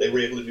setup, they were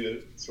able to do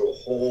it through a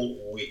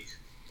whole week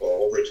or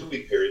over a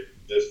 2-week period,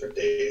 different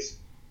days.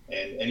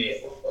 And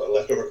any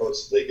leftover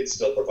coats they could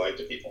still provide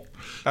to people.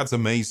 That's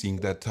amazing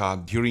that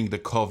during the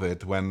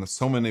COVID, when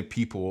so many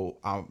people,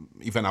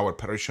 even our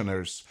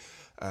parishioners,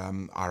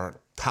 are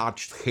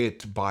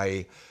hit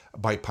by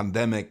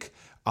pandemic,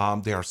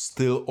 they are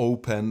still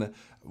open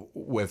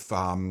with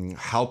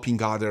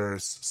helping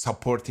others,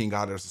 supporting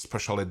others,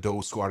 especially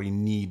those who are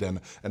in need.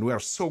 And we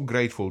are so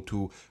grateful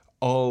to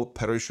all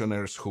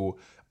parishioners who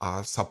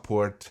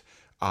support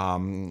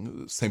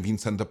St.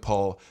 Vincent de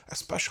Paul,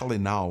 especially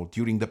now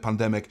during the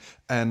pandemic.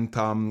 And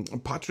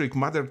Patrick,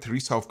 Mother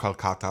Teresa of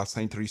Calcutta,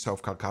 Saint Teresa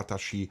of Calcutta,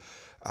 she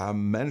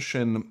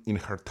mentioned in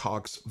her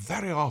talks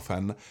very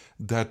often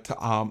that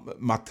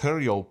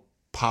material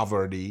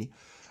poverty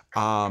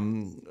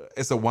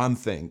is a one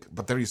thing,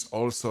 but there is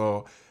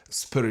also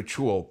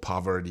spiritual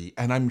poverty.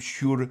 And I'm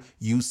sure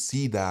you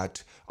see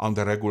that on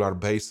the regular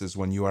basis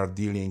when you are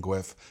dealing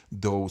with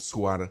those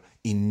who are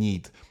in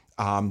need.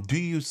 Do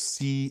you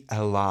see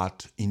a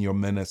lot in your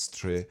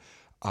ministry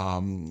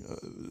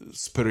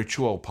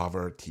spiritual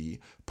poverty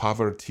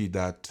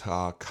that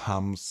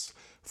comes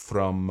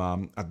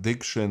from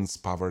addictions,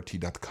 poverty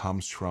that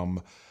comes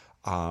from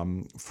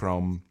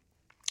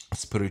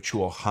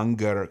spiritual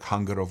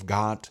hunger of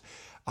God?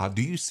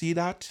 Do you see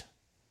that?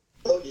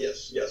 Oh,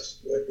 yes.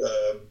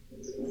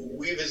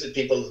 We visit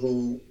people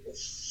who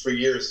for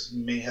years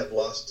may have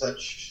lost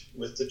touch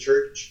with the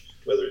church,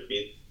 whether it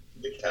be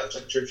the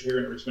Catholic Church here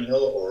in Richmond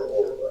Hill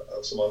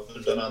or some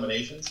other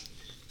denominations,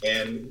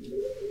 and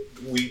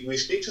we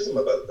speak to them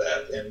about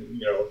that. And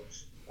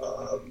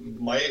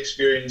my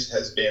experience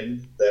has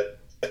been that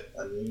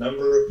a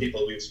number of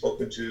people we've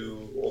spoken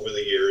to over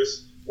the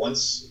years,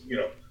 once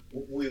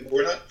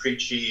we're not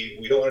preachy,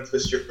 we don't want to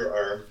twist your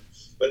arm,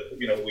 but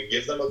we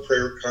give them a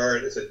prayer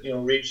card and said,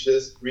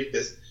 read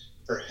this.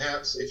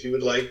 Perhaps if you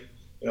would like,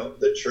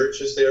 the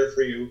church is there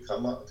for you.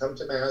 Come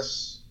to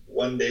Mass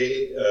one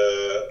day,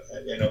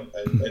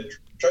 and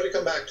try to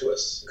come back to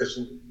us, because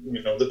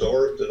the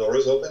door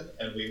is open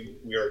and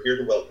we are here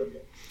to welcome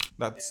you.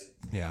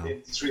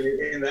 It's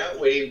really, in that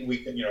way we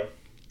can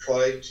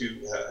try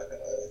to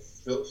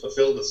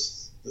fulfill the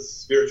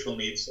spiritual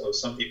needs of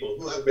some people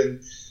who have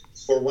been,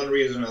 for one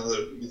reason or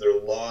another, either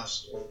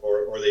lost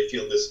or they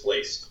feel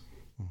displaced.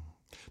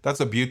 That's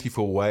a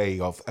beautiful way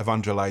of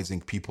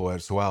evangelizing people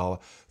as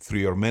well, through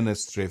your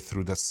ministry,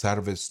 through the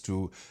service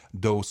to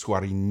those who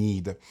are in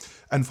need.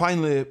 And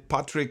finally,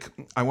 Patrick,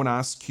 I want to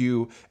ask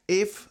you,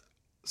 if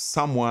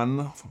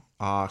someone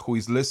who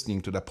is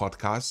listening to the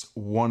podcast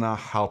want to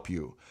help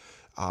you,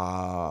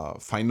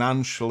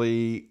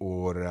 financially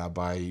or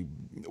by,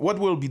 what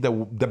will be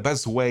the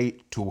best way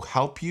to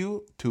help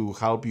you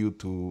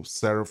to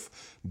serve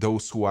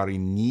those who are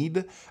in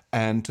need,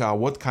 and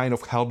what kind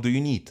of help do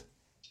you need?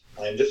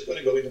 I'm just going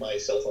to go into my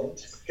cell phone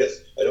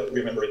because I don't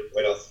remember it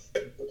right off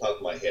the top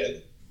of my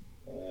head,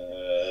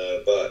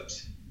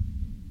 but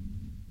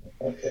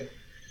okay.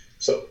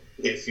 So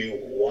if you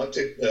want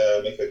to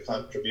make a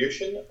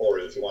contribution, or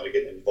if you want to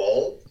get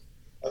involved,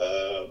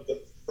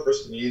 the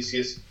first and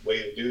easiest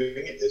way of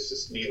doing it is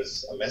just leave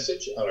us a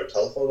message on our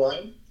telephone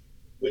line,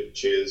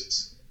 which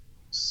is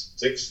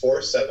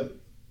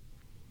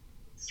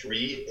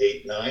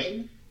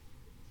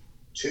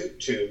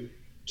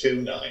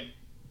 647-389-2229.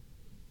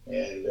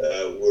 And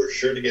we're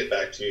sure to get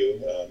back to you.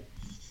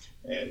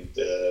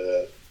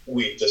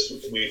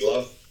 We'd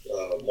love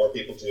more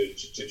people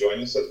to join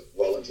us as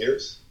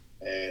volunteers.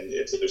 And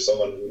if there's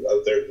someone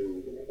out there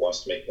who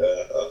wants to make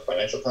a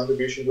financial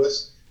contribution to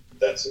us,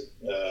 that's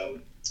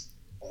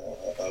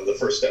the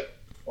first step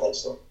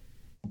also.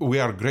 We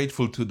are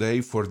grateful today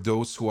for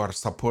those who are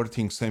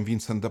supporting St.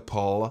 Vincent de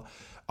Paul,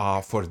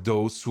 for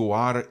those who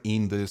are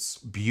in this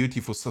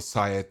beautiful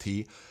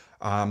society.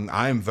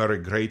 I am very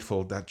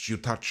grateful that you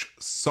touch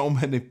so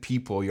many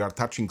people. You are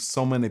touching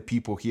so many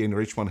people here in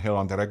Richmond Hill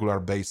on a regular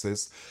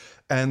basis.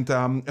 And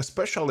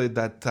especially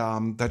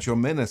that your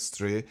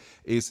ministry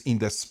is in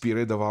the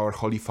spirit of our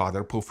Holy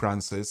Father, Pope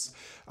Francis,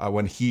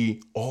 when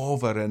he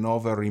over and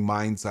over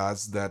reminds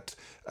us that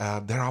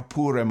there are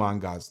poor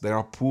among us. There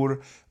are poor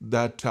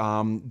that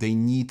they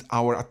need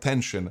our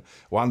attention.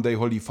 One day,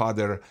 Holy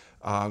Father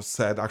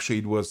said, actually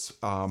it was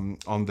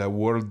on the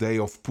World Day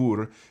of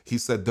Poor, he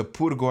said, the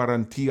poor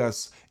guarantee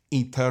us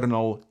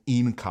eternal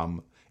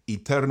income.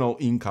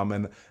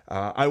 And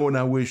I want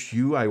to wish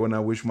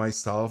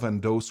myself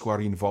and those who are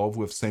involved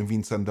with St.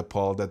 Vincent de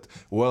Paul that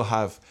we'll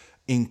have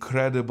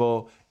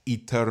incredible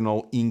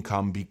eternal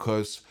income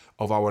because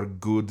of our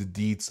good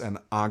deeds and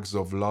acts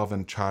of love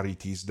and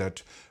charities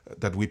that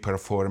we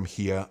perform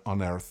here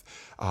on earth.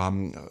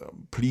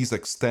 Please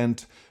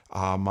extend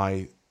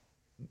my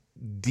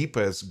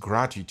deepest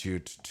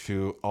gratitude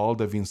to all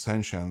the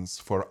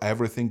Vincentians for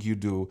everything you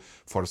do,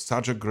 for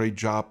such a great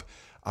job,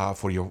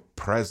 for your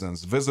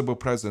presence, visible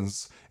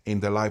presence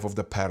in the life of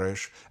the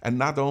parish, and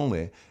not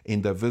only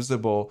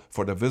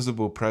for the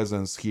visible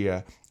presence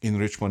here in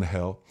Richmond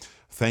Hill.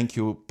 Thank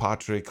you,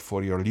 Patrick,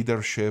 for your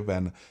leadership,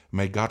 and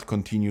may God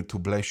continue to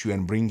bless you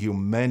and bring you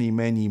many,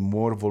 many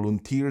more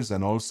volunteers,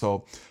 and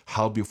also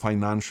help you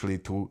financially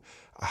to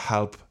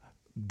help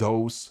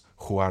those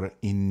who are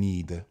in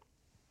need.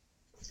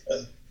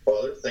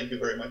 Father, thank you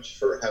very much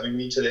for having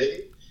me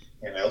today.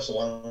 And I also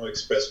want to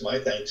express my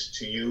thanks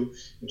to you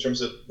in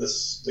terms of the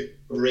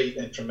great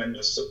and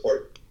tremendous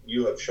support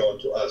you have shown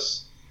to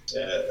us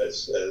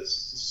as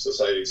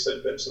Society of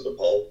St. Vincent de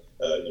Paul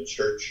in the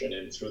church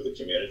and through the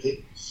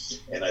community.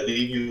 And I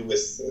leave you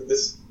with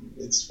this.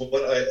 It's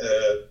what I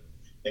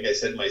think I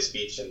said in my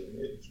speech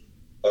in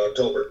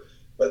October,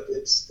 but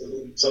it's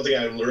something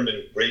I learned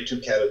in grade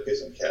 2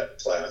 catechism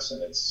class,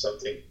 and it's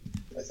something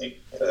I think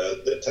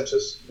that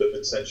touches the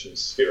Vincentian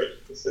spirit.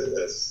 It's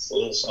a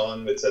little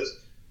song that says,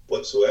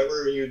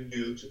 "Whatsoever you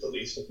do to the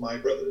least of my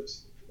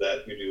brothers,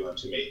 that you do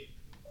unto me."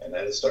 And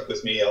that has stuck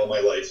with me all my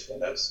life, and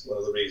that's one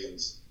of the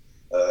reasons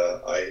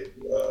I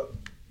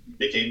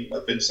became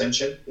a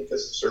Vincentian,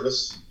 because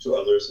service to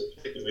others,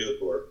 particularly the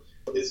poor,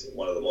 is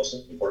one of the most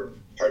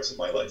important parts of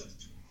my life.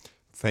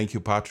 Thank you,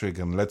 Patrick,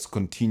 and let's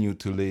continue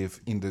to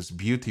live in this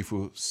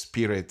beautiful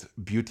spirit,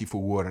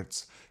 beautiful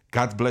words.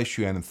 God bless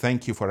you, and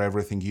thank you for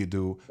everything you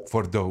do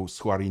for those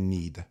who are in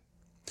need.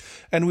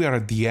 And we are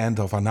at the end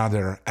of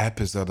another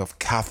episode of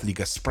Catholic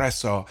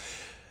Espresso.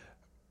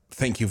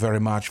 Thank you very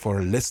much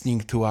for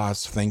listening to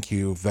us. Thank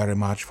you very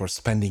much for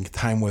spending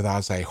time with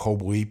us. I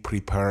hope we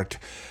prepared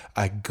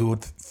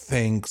good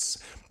things,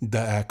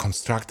 the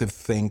constructive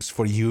things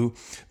for you,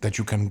 that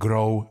you can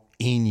grow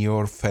in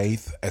your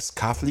faith as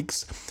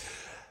Catholics.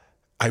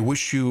 I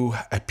wish you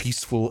a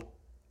peaceful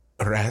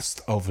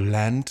rest of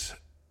Lent,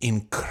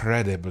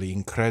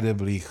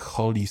 incredibly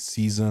holy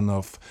season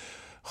of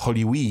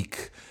Holy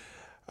Week.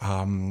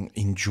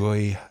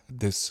 Enjoy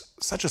this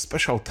such a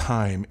special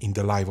time in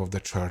the life of the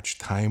church,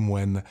 time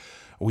when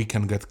we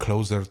can get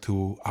closer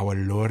to our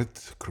Lord,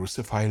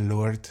 crucified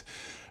Lord,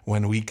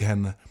 when we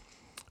can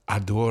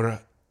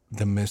adore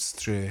the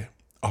mystery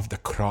of the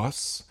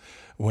cross,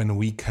 when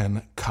we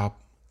can come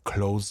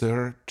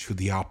closer to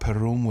the upper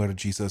room where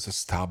Jesus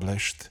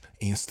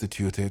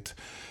instituted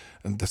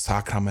the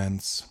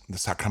sacraments, the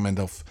sacrament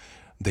of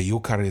the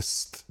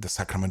Eucharist, the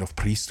sacrament of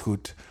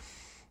priesthood,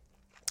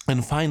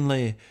 and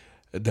finally,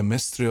 the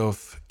mystery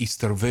of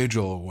Easter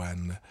Vigil,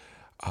 when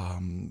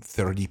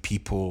 30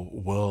 people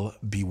will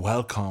be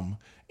welcome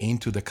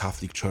into the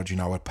Catholic Church in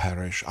our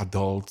parish,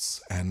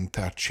 adults and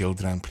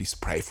children. Please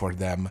pray for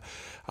them.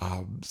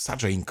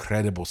 Such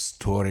incredible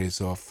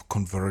stories of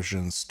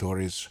conversion,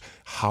 stories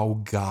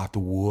how God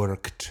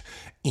works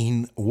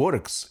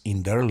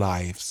in their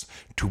lives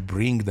to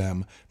bring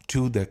them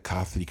to the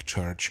Catholic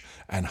Church,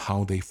 and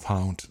how they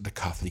found the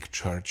Catholic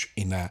Church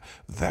in a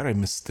very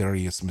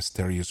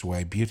mysterious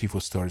way.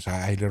 Beautiful stories.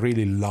 I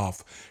really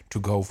love to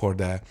go for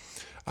the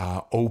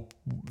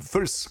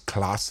first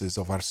classes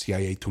of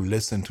RCIA to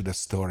listen to the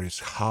stories,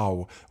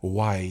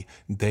 why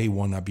they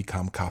want to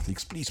become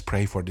Catholics. Please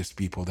pray for these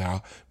people. They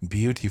are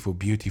beautiful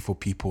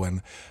people,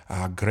 and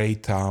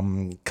great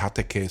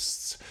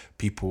catechists,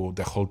 people,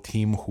 the whole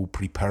team who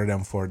prepare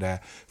them for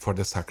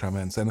the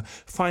sacraments. And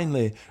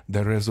finally,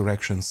 the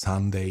Resurrection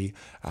Sunday,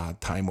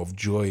 time of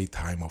joy,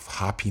 time of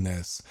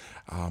happiness.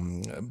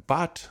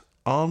 But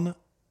on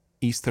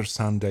Easter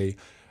Sunday,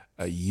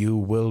 you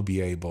will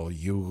be able,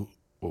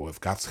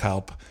 with God's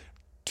help,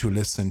 to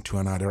listen to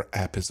another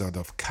episode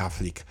of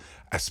Catholic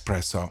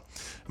Espresso.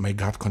 May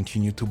God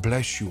continue to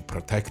bless you,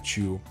 protect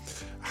you.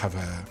 Have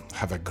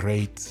a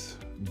great,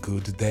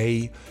 good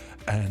day.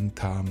 And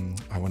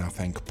I want to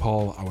thank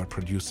Paul, our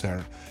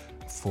producer,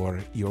 for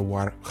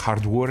your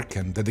hard work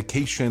and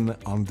dedication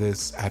on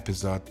this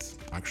episode,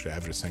 actually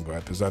every single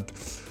episode.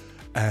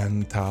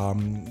 And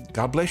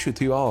God bless you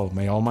to you all.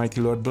 May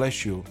Almighty Lord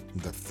bless you,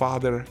 the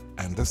Father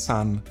and the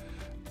Son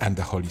and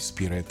the Holy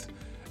Spirit.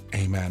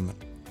 Amen.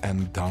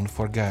 And don't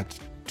forget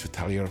to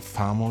tell your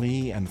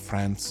family and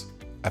friends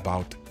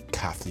about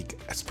Catholic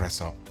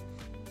Espresso.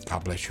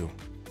 God bless you.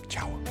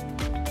 Ciao.